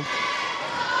 right now.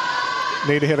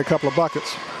 Need to hit a couple of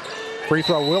buckets. Free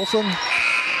throw Wilson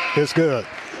is good.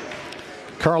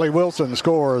 Carly Wilson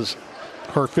scores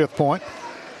her 5th point.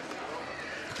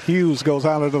 Hughes goes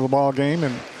out into the ball game,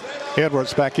 and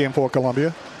Edwards back in for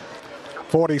Columbia.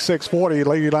 46-40,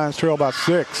 Lady Lions trail by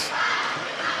 6.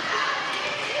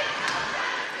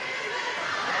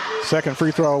 Second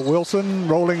free throw, Wilson,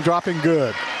 rolling, dropping,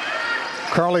 good.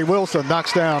 Carly Wilson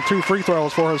knocks down 2 free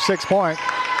throws for her 6-point.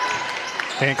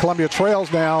 And Columbia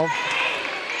trails now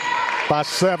by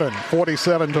 7,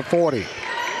 47-40.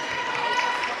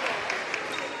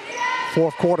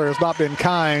 Fourth quarter has not been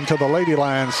kind to the Lady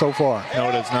Lions so far. No,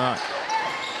 it has not.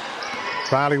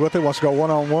 Riley with it, wants to go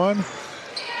one-on-one.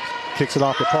 Kicks it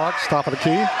off to Parks, top of the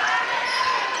key.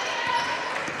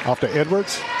 Off to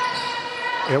Edwards.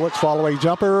 Edwards, fall-away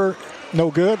jumper,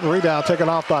 no good. Rebound taken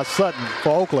off by Sutton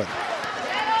for Oakland.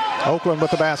 Oakland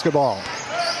with the basketball.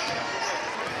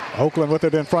 Oakland with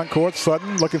it in front court.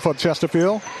 Sutton looking for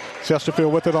Chesterfield.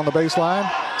 Chesterfield with it on the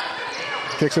baseline.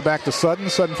 Kicks it back to Sutton.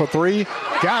 Sutton for 3.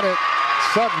 Got it.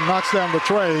 Sutton knocks down the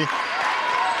tray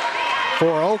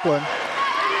for Oakland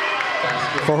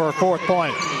for her 4th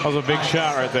point. That was a big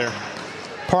shot right there.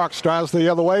 Parks drives the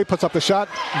other way, puts up the shot,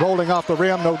 rolling off the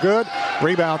rim, no good.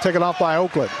 Rebound taken off by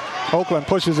Oakland. Oakland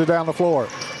pushes it down the floor.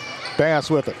 Bass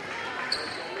with it.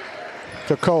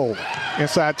 To Cole.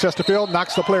 Inside Chesterfield,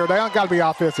 knocks the player down. Got to be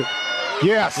offensive.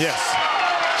 Yes.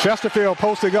 Chesterfield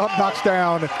posting up, knocks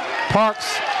down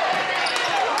Parks.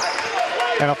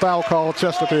 And a foul call,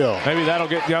 Chesterfield. Maybe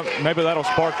that'll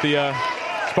spark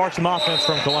some offense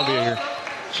from Columbia here.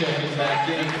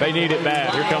 They need it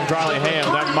bad. Here comes Riley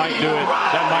Ham. That might do it.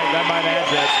 That might add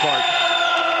to that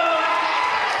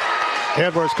spark.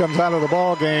 Edwards comes out of the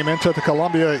ball game into the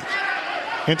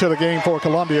game for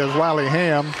Columbia is Riley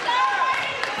Ham.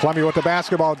 Columbia with the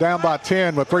basketball down by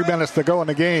 10 with 3 minutes to go in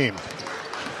the game.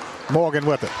 Morgan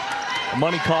with it. A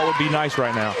money call would be nice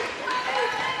right now.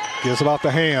 Gives it off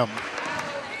to Ham.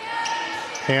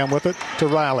 Ham with it to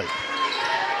Riley.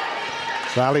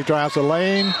 Riley drives the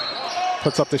lane.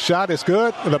 Puts up the shot. It's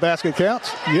good. And the basket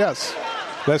counts. Yes.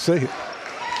 Let's see.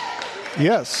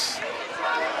 Yes.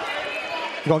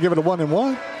 You're going to give it a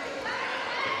 1-and-1?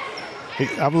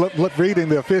 I'm reading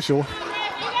the official.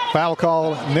 Foul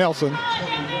call, Nelson.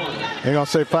 They're going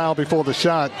to say foul before the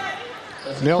shot.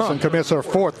 Nelson commits her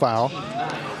 4th foul.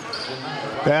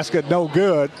 Basket no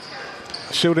good.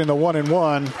 Shooting the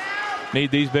 1-and-1. Need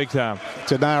these big time.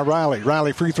 Janiyah Riley.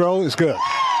 Riley free throw is good.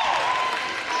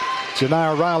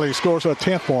 Janiyah Riley scores her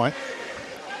 10th point.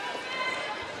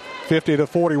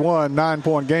 50-41,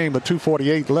 9-point game, but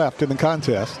 2:48 left in the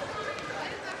contest.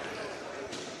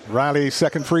 Riley's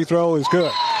second free throw is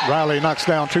good. Riley knocks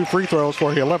down 2 free throws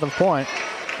for the 11th point.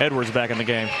 Edwards back in the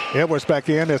game. Edwards back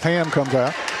in as Ham comes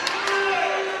out.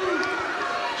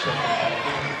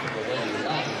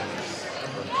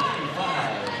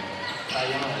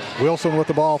 Wilson with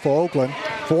the ball for Oakland.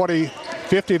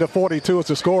 50-42 is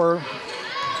the score.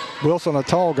 Wilson, a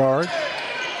tall guard,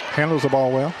 handles the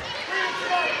ball well.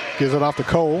 Gives it off to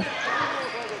Cole.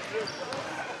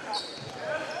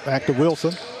 Back to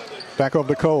Wilson. Back over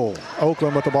to Cole.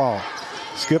 Oakland with the ball.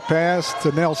 Skip pass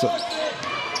to Nelson.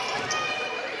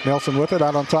 Nelson with it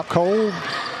out on top. Cole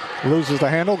loses the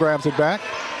handle, grabs it back.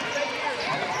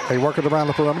 They work it around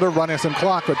the perimeter, running some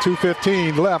clock with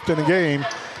 2:15 left in the game.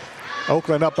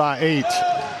 Oakland up by 8.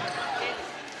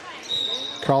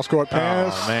 Cross court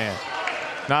pass. Oh, man.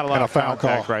 Not a lot of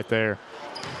contact right there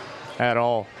at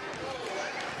all.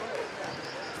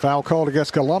 Foul called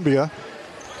against Columbia.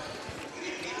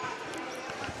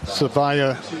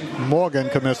 Savia Morgan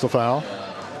commits the foul.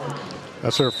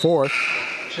 That's her 4th.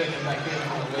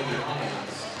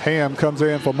 Ham comes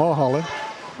in for Mulholland.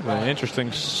 An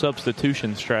interesting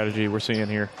substitution strategy we're seeing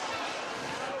here.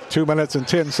 2 minutes and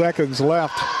 10 seconds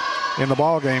left in the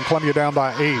ball game. Columbia down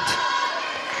by 8.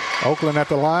 Oakland at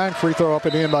the line. Free throw up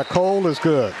and in by Cole is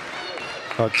good.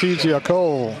 Artesia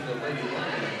Cole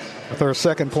with her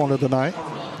 2nd point of the night.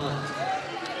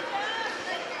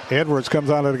 Edwards comes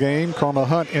out of the game. Karma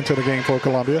Hunt into the game for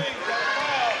Columbia.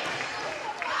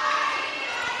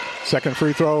 Second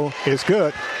free throw is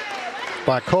good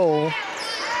by Cole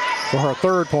for her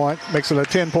 3rd point. Makes it a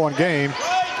 10-point game.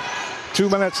 2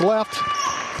 minutes left.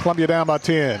 Columbia down by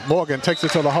 10. Morgan takes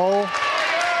it to the hole.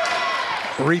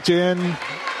 Reach in.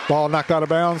 Ball knocked out of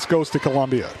bounds. Goes to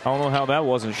Columbia. I don't know how that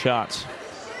wasn't shots.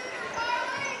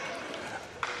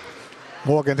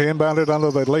 Morgan to inbound it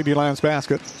under the Lady Lions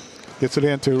basket. Gets it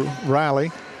into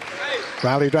Riley.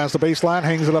 Riley drives the baseline.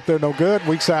 Hangs it up there. No good.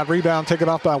 Weak side rebound taken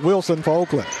off by Wilson for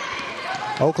Oakland.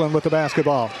 Oakland with the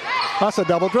basketball. That's a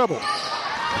double dribble.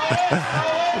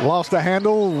 Lost the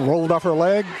handle. Rolled off her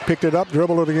leg. Picked it up.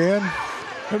 Dribbled it again.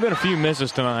 There have been a few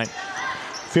misses tonight.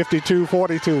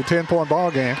 52-42. 10-point ball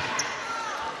game.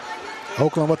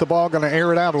 Oakland with the ball. Going to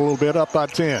air it out a little bit. Up by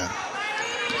 10.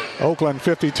 Oakland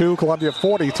 52. Columbia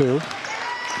 42.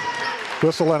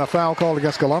 Whistle and a foul called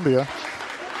against Columbia.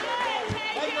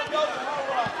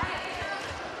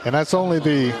 And that's only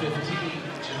the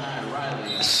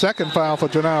second foul for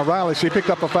Janiyah Riley. She picked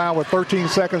up a foul with 13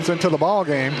 seconds into the ball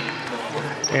game.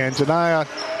 And Janiyah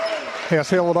has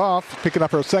held off, picking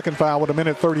up her second foul with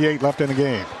 1:38 left in the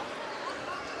game.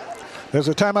 There's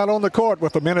a timeout on the court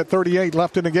with 1:38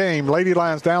 left in the game. Lady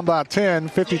Lions down by 10,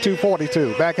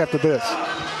 52-42. Back after this.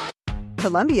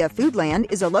 Columbia Foodland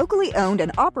is a locally owned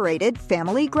and operated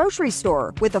family grocery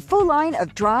store with a full line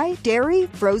of dry, dairy,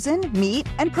 frozen, meat,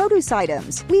 and produce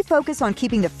items. We focus on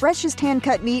keeping the freshest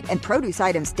hand-cut meat and produce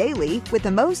items daily with the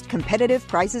most competitive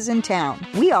prices in town.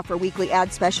 We offer weekly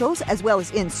ad specials as well as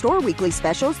in-store weekly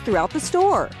specials throughout the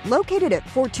store. Located at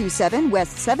 427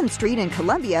 West 7th Street in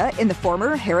Columbia in the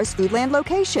former Harris Foodland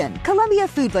location. Columbia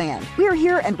Foodland. We're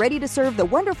here and ready to serve the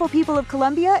wonderful people of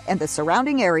Columbia and the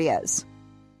surrounding areas.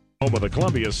 Home of the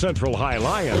Columbia Central High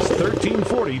Lions,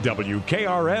 1340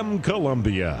 WKRM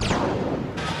Columbia.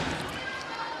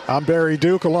 I'm Barry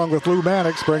Duke along with Lou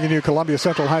Maddox bringing you Columbia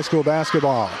Central High School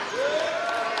basketball.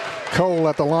 Cole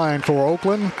at the line for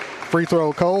Oakland. Free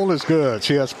throw Cole is good.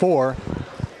 She has 4.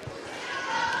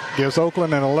 Gives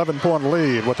Oakland an 11-point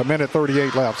lead with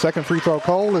 1:38 left. Second free throw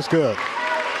Cole is good.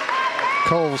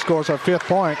 Cole scores her 5th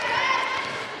point.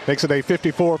 Makes it a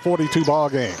 54-42 ball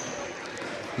game.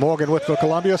 Morgan with the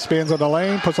Columbia, spins in the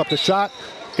lane, puts up the shot.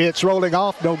 It's rolling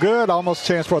off, no good. Almost a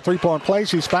chance for a 3-point play.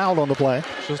 She's fouled on the play.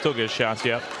 She'll still get shots,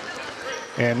 yep.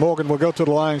 And Morgan will go to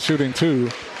the line shooting 2.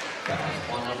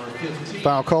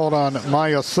 Foul called on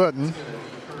Maya Sutton.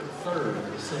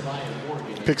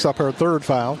 Picks up her 3rd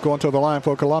foul. Going to the line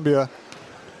for Columbia,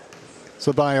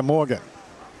 Sabaya Morgan.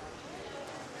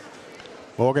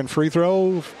 Morgan free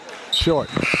throw, short.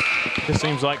 It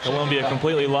seems like Columbia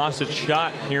completely lost its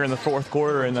shot here in the 4th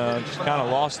quarter and just kind of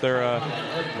lost their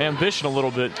ambition a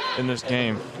little bit in this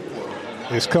game.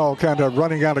 It's called kind of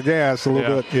running out of gas a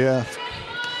little bit, yeah.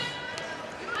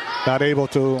 Not able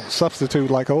to substitute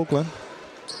like Oakland.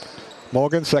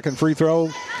 Morgan, second free throw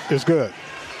is good.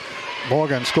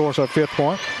 Morgan scores her 5th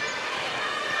point.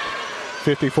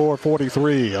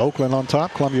 54-43. Oakland on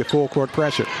top. Columbia full court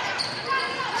pressure.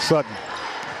 Sutton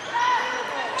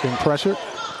being pressured.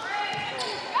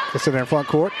 Gets it in front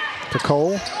court to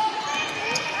Cole.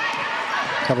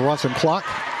 Got to run some clock.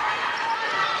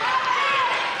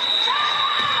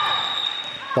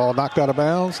 Ball knocked out of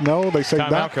bounds. No, they say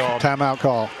back. Timeout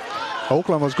call.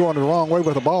 Oakland was going the wrong way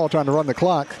with the ball, trying to run the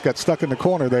clock. Got stuck in the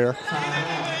corner there.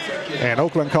 And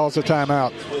Oakland calls the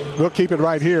timeout. We'll keep it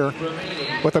right here.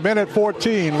 With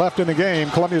 1:14 left in the game,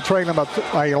 Columbia trailing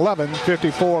by 11,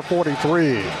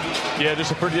 54-43. Yeah,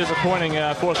 just a pretty disappointing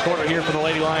 4th quarter here for the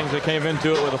Lady Lions. They came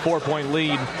into it with a 4-point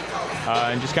lead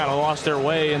and just kind of lost their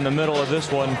way in the middle of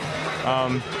this one.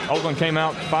 Oakland came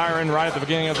out firing right at the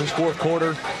beginning of this 4th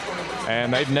quarter,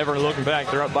 and they've never looking back.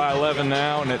 They're up by 11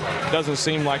 now, and it doesn't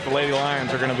seem like the Lady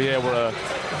Lions are going to be able to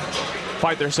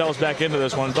fight themselves back into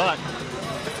this one. But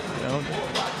you know,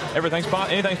 anything's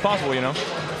possible, you know.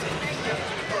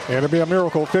 It'll be a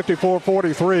miracle,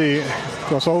 54-43. Of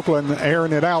course, Oakland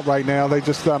airing it out right now. They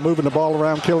just moving the ball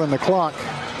around, killing the clock,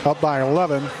 up by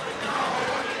 11.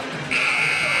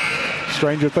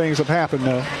 Stranger things have happened,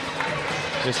 though.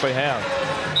 Yes, they have.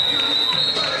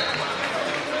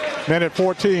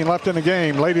 1:14 left in the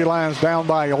game. Lady Lions down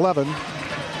by 11.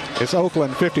 It's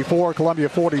Oakland 54, Columbia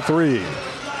 43.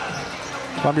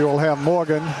 Columbia will have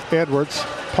Morgan, Edwards,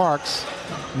 Parks,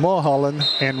 Mulholland,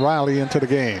 and Riley into the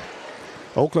game.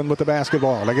 Oakland with the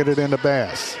basketball. They get it into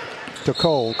Bass. To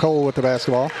Cole. Cole with the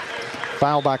basketball.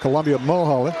 Foul by Columbia,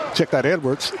 Mulholland. Check that,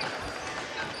 Edwards.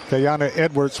 Kayana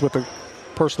Edwards with the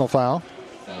personal foul.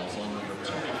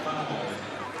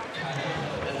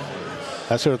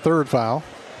 That's her 3rd foul.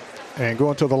 And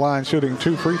going to the line shooting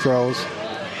 2 free throws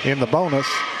in the bonus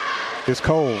is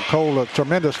Cole. Cole, a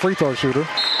tremendous free throw shooter.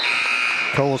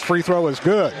 Cole's free throw is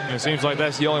good. And it seems like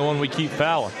that's the only one we keep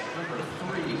fouling.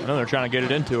 I know they're trying to get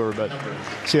it into her, but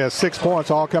she has 6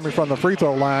 points, all coming from the free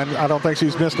throw line. I don't think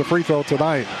she's missed a free throw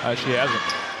tonight. She hasn't.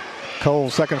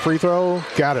 Cole's second free throw,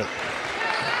 got it.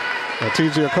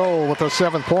 Letizia Cole with her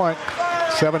 7th point,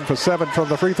 7 for 7 from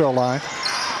the free throw line.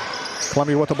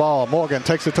 Columbia with the ball. Morgan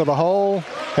takes it to the hole,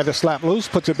 had it slapped loose,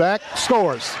 puts it back,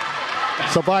 scores.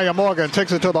 Sabaya Morgan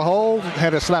takes it to the hole,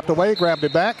 had it slapped away, grabbed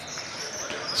it back.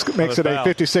 Makes it a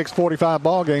 56-45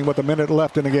 ball game with a minute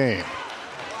left in the game.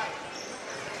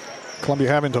 Columbia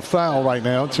having to foul right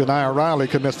now. Janiyah Riley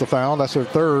commits the foul. That's her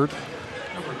 3rd.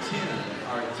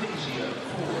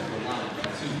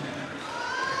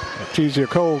 Letizia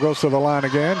Cole goes to the line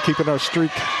again, keeping her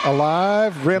streak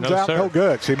alive. Rims out, no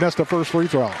good. She missed the first free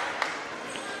throw.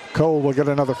 Cole will get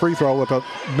another free throw with a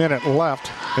minute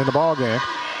left in the ball game.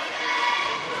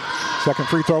 Second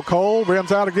free throw, Cole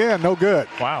rims out again, no good.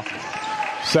 Wow.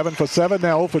 7 for 7,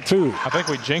 now 0 for 2. I think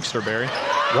we jinxed her, Barry.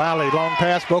 Riley, long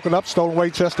pass, broken up, stolen away,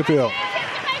 Chesterfield.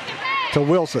 To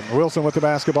Wilson. Wilson with the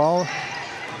basketball.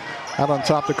 Out on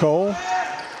top to Cole.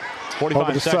 45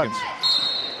 over to seconds. Sutton.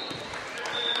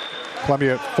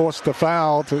 Columbia forced the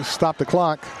foul to stop the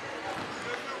clock.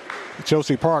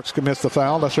 Josie Parks commits the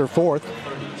foul. That's her fourth.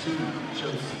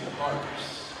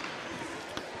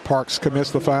 Parks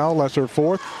commits the foul. That's her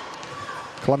fourth.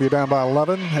 Columbia down by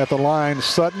 11. At the line,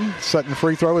 Sutton. Sutton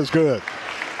free throw is good.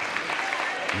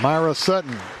 Myra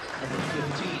Sutton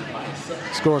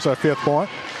scores her fifth point.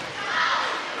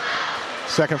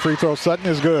 Second free throw, Sutton,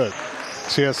 is good.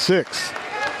 She has 6.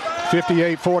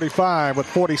 58-45 with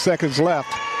 40 seconds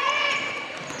left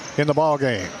in the ball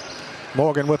game.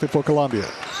 Morgan with it for Columbia.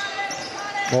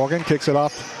 Morgan kicks it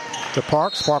off to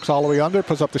Parks. Parks all the way under,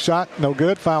 puts up the shot. No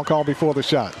good. Foul call before the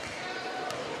shot.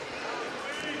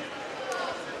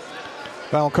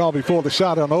 Foul call before the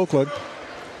shot on Oakland.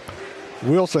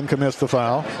 Wilson commits the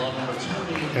foul.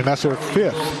 And that's her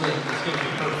fifth.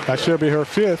 That should be her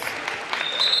fifth.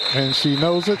 And she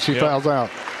knows it. She fouls out.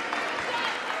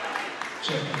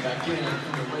 Checking back in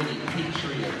from the Lady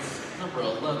Patriots, number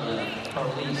 11,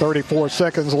 Carlise. 34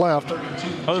 seconds left.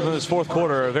 Other than this fourth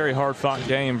quarter, a very hard-fought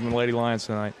game from the Lady Lions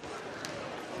tonight.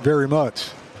 Very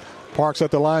much. Parks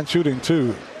at the line shooting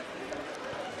 2.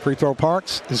 Free throw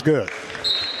Parks is good.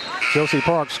 Josie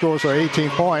Parks scores her 18th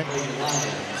point.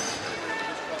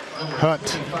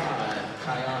 Hunt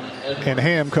and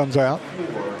Ham comes out.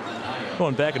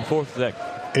 Going back and forth with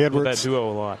that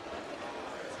duo a lot.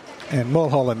 And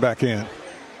Mulholland back in.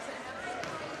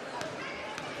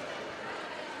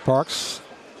 Parks.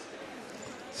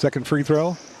 Second free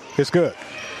throw. It's good.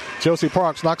 Josie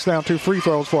Parks knocks down 2 free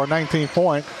throws for a 19th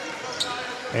point.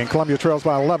 And Columbia trails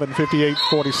by 11,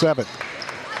 58-47.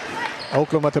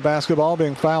 Oakland with the basketball,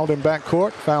 being fouled in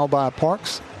backcourt. Fouled by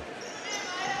Parks.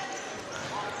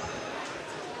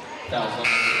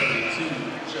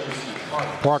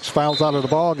 Parks fouls out of the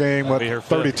ball game with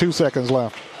 32 seconds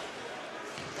left.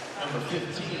 Number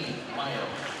 15, Maya.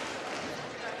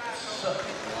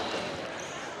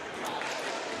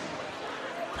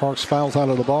 Parks fouls out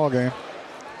of the ball game.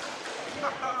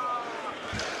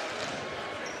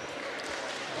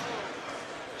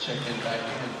 Checking back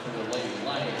in for the Lady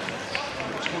Lions.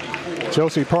 24.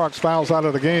 Josie Parks fouls out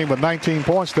of the game with 19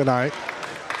 points tonight.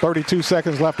 32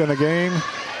 seconds left in the game.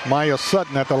 Maya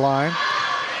Sutton at the line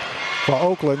for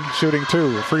Oakland, shooting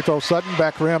 2. Free throw Sutton,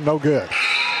 back rim, no good.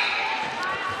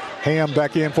 Ham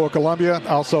back in for Columbia.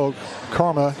 Also,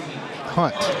 Karma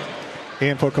Hunt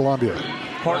in for Columbia.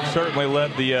 Park certainly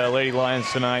led the Lady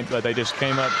Lions tonight, but they just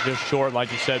came up just short,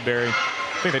 like you said, Barry.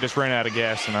 I think they just ran out of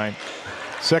gas tonight.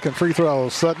 Second free throw,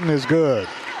 Sutton is good.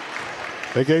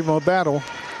 They gave him a battle.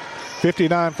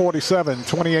 59-47,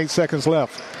 28 seconds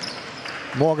left.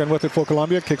 Morgan with it for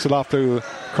Columbia, kicks it off to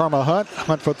Karma Hunt.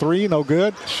 Hunt for 3, no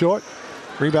good, short.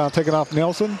 Rebound taken off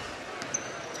Nelson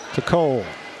to Cole.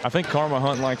 I think Karma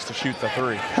Hunt likes to shoot the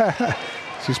 3.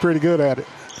 She's pretty good at it.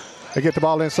 They get the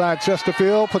ball inside.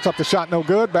 Chesterfield puts up the shot, no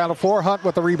good. Battle for Hunt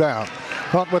with the rebound.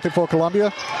 Hunt with it for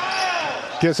Columbia.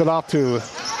 Gives it off to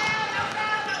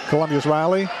Columbia's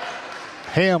Riley.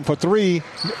 Ham for 3,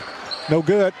 no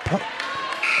good.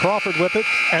 Crawford with it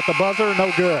at the buzzer,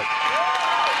 no good.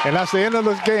 And that's the end of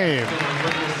this game.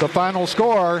 The final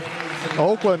score,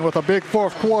 Oakland with a big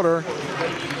fourth quarter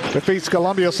defeats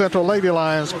Columbia Central Lady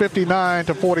Lions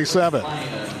 59-47.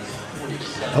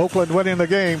 Oakland winning the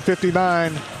game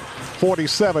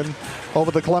 59-47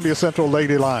 over the Columbia Central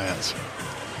Lady Lions.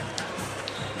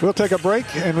 We'll take a break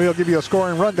and we'll give you a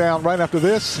scoring rundown right after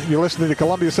this. You're listening to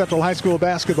Columbia Central High School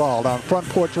basketball on Front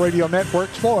Porch Radio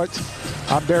Network Sports.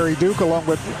 I'm Barry Duke along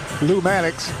with Lou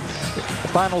Maddox. The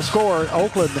final score,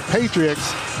 Oakland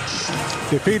Patriots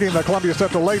defeating the Columbia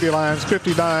Central Lady Lions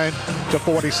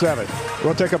 59-47.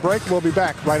 We'll take a break. We'll be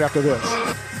back right after this.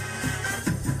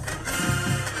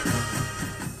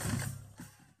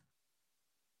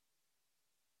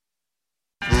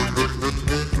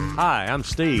 Hi, I'm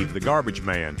Steve, the garbage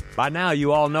man. By now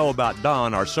you all know about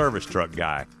Don, our service truck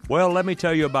guy. Well, let me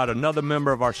tell you about another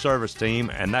member of our service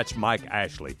team, and that's Mike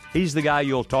Ashley. He's the guy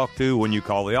you'll talk to when you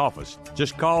call the office.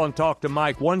 Just call and talk to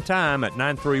Mike one time at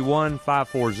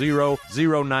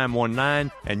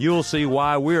 931-540-0919, and you'll see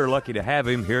why we're lucky to have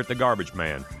him here at the Garbage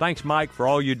Man. Thanks, Mike, for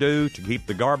all you do to keep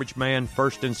the Garbage Man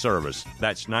first in service.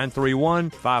 That's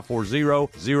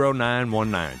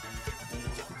 931-540-0919.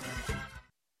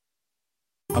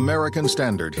 American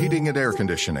Standard Heating and Air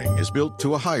Conditioning is built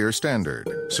to a higher standard,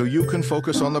 so you can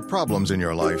focus on the problems in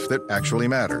your life that actually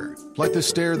matter, like the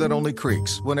stair that only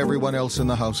creaks when everyone else in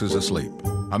the house is asleep.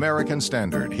 American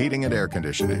Standard Heating and Air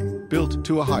Conditioning, built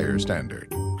to a higher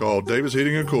standard. Call Davis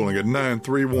Heating and Cooling at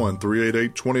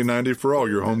 931-388-2090 for all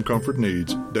your home comfort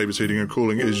needs. Davis Heating and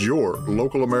Cooling is your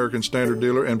local American Standard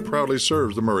dealer and proudly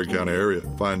serves the Murray County area.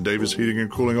 Find Davis Heating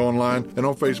and Cooling online and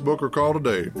on Facebook or call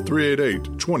today,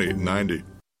 388-2090.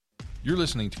 You're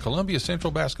listening to Columbia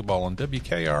Central Basketball on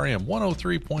WKRM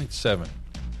 103.7.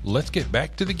 Let's get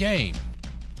back to the game.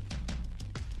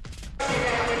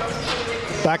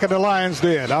 Back in the Lions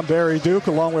Den. I'm Barry Duke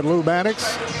along with Lou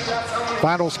Mannix.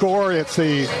 Final score, it's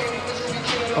the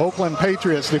Oakland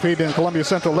Patriots defeating Columbia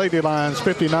Central Lady Lions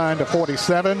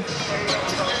 59-47.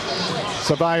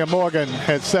 Savia Morgan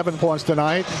had 7 points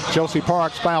tonight. Josie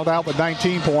Parks fouled out with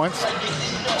 19 points.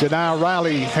 Janiyah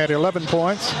Riley had 11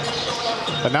 points.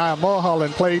 Anaya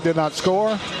Mulholland played, did not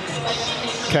score.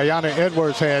 Kayana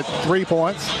Edwards had 3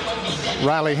 points.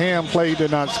 Riley Ham played,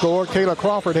 did not score. Kayla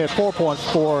Crawford had 4 points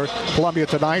for Columbia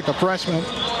tonight. The freshman,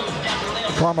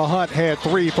 Karma Hunt, had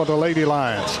 3 for the Lady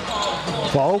Lions.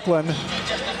 For Oakland,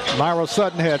 Myra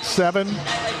Sutton had 7.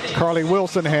 Carly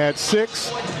Wilson had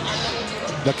 6.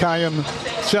 Nakayam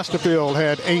Chesterfield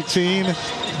had 18.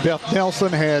 Beth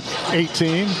Nelson had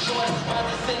 18.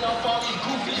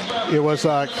 It was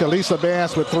Kalisa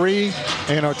Bass with 3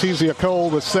 and Artesia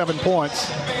Cole with 7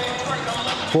 points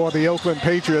for the Oakland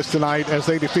Patriots tonight as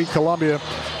they defeat Columbia.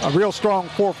 A real strong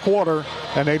fourth quarter,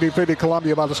 and they defeated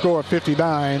Columbia by the score of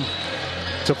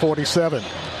 59-47.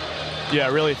 Yeah,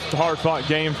 really hard-fought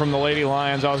game from the Lady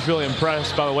Lions. I was really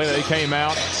impressed by the way that they came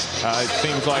out. It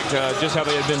seems like just how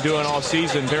they had been doing all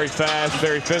season. Very fast,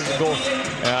 very physical,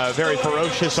 very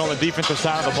ferocious on the defensive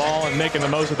side of the ball and making the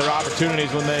most of their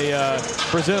opportunities when they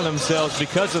presented themselves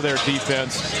because of their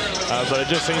defense. But it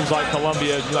just seems like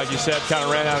Columbia, like you said, kind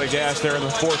of ran out of gas there in the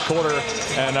fourth quarter.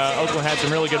 And Oakland had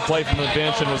some really good play from the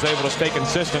bench and was able to stay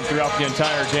consistent throughout the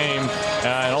entire game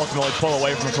and ultimately pull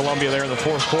away from Columbia there in the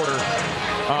fourth quarter.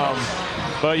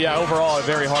 But yeah, overall a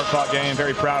very hard-fought game.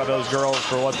 Very proud of those girls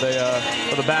for what they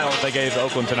for the battle that they gave to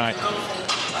Oakland tonight.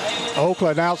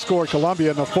 Oakland outscored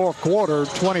Columbia in the fourth quarter,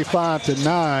 25-9.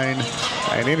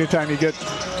 And anytime you get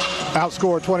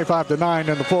outscored 25-9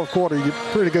 in the fourth quarter, you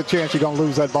pretty good chance you're going to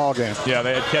lose that ball game. Yeah,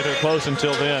 they had kept it close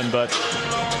until then, but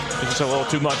it's just a little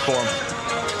too much for them.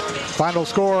 Final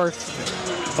score: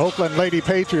 Oakland Lady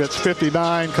Patriots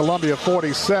 59, Columbia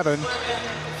 47.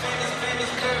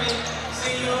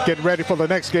 Getting ready for the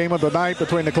next game of the night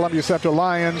between the Columbia Central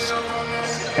Lions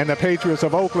and the Patriots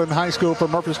of Oakland High School from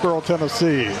Murfreesboro,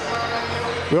 Tennessee.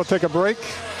 We'll take a break,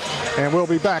 and we'll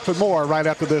be back with more right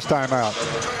after this timeout.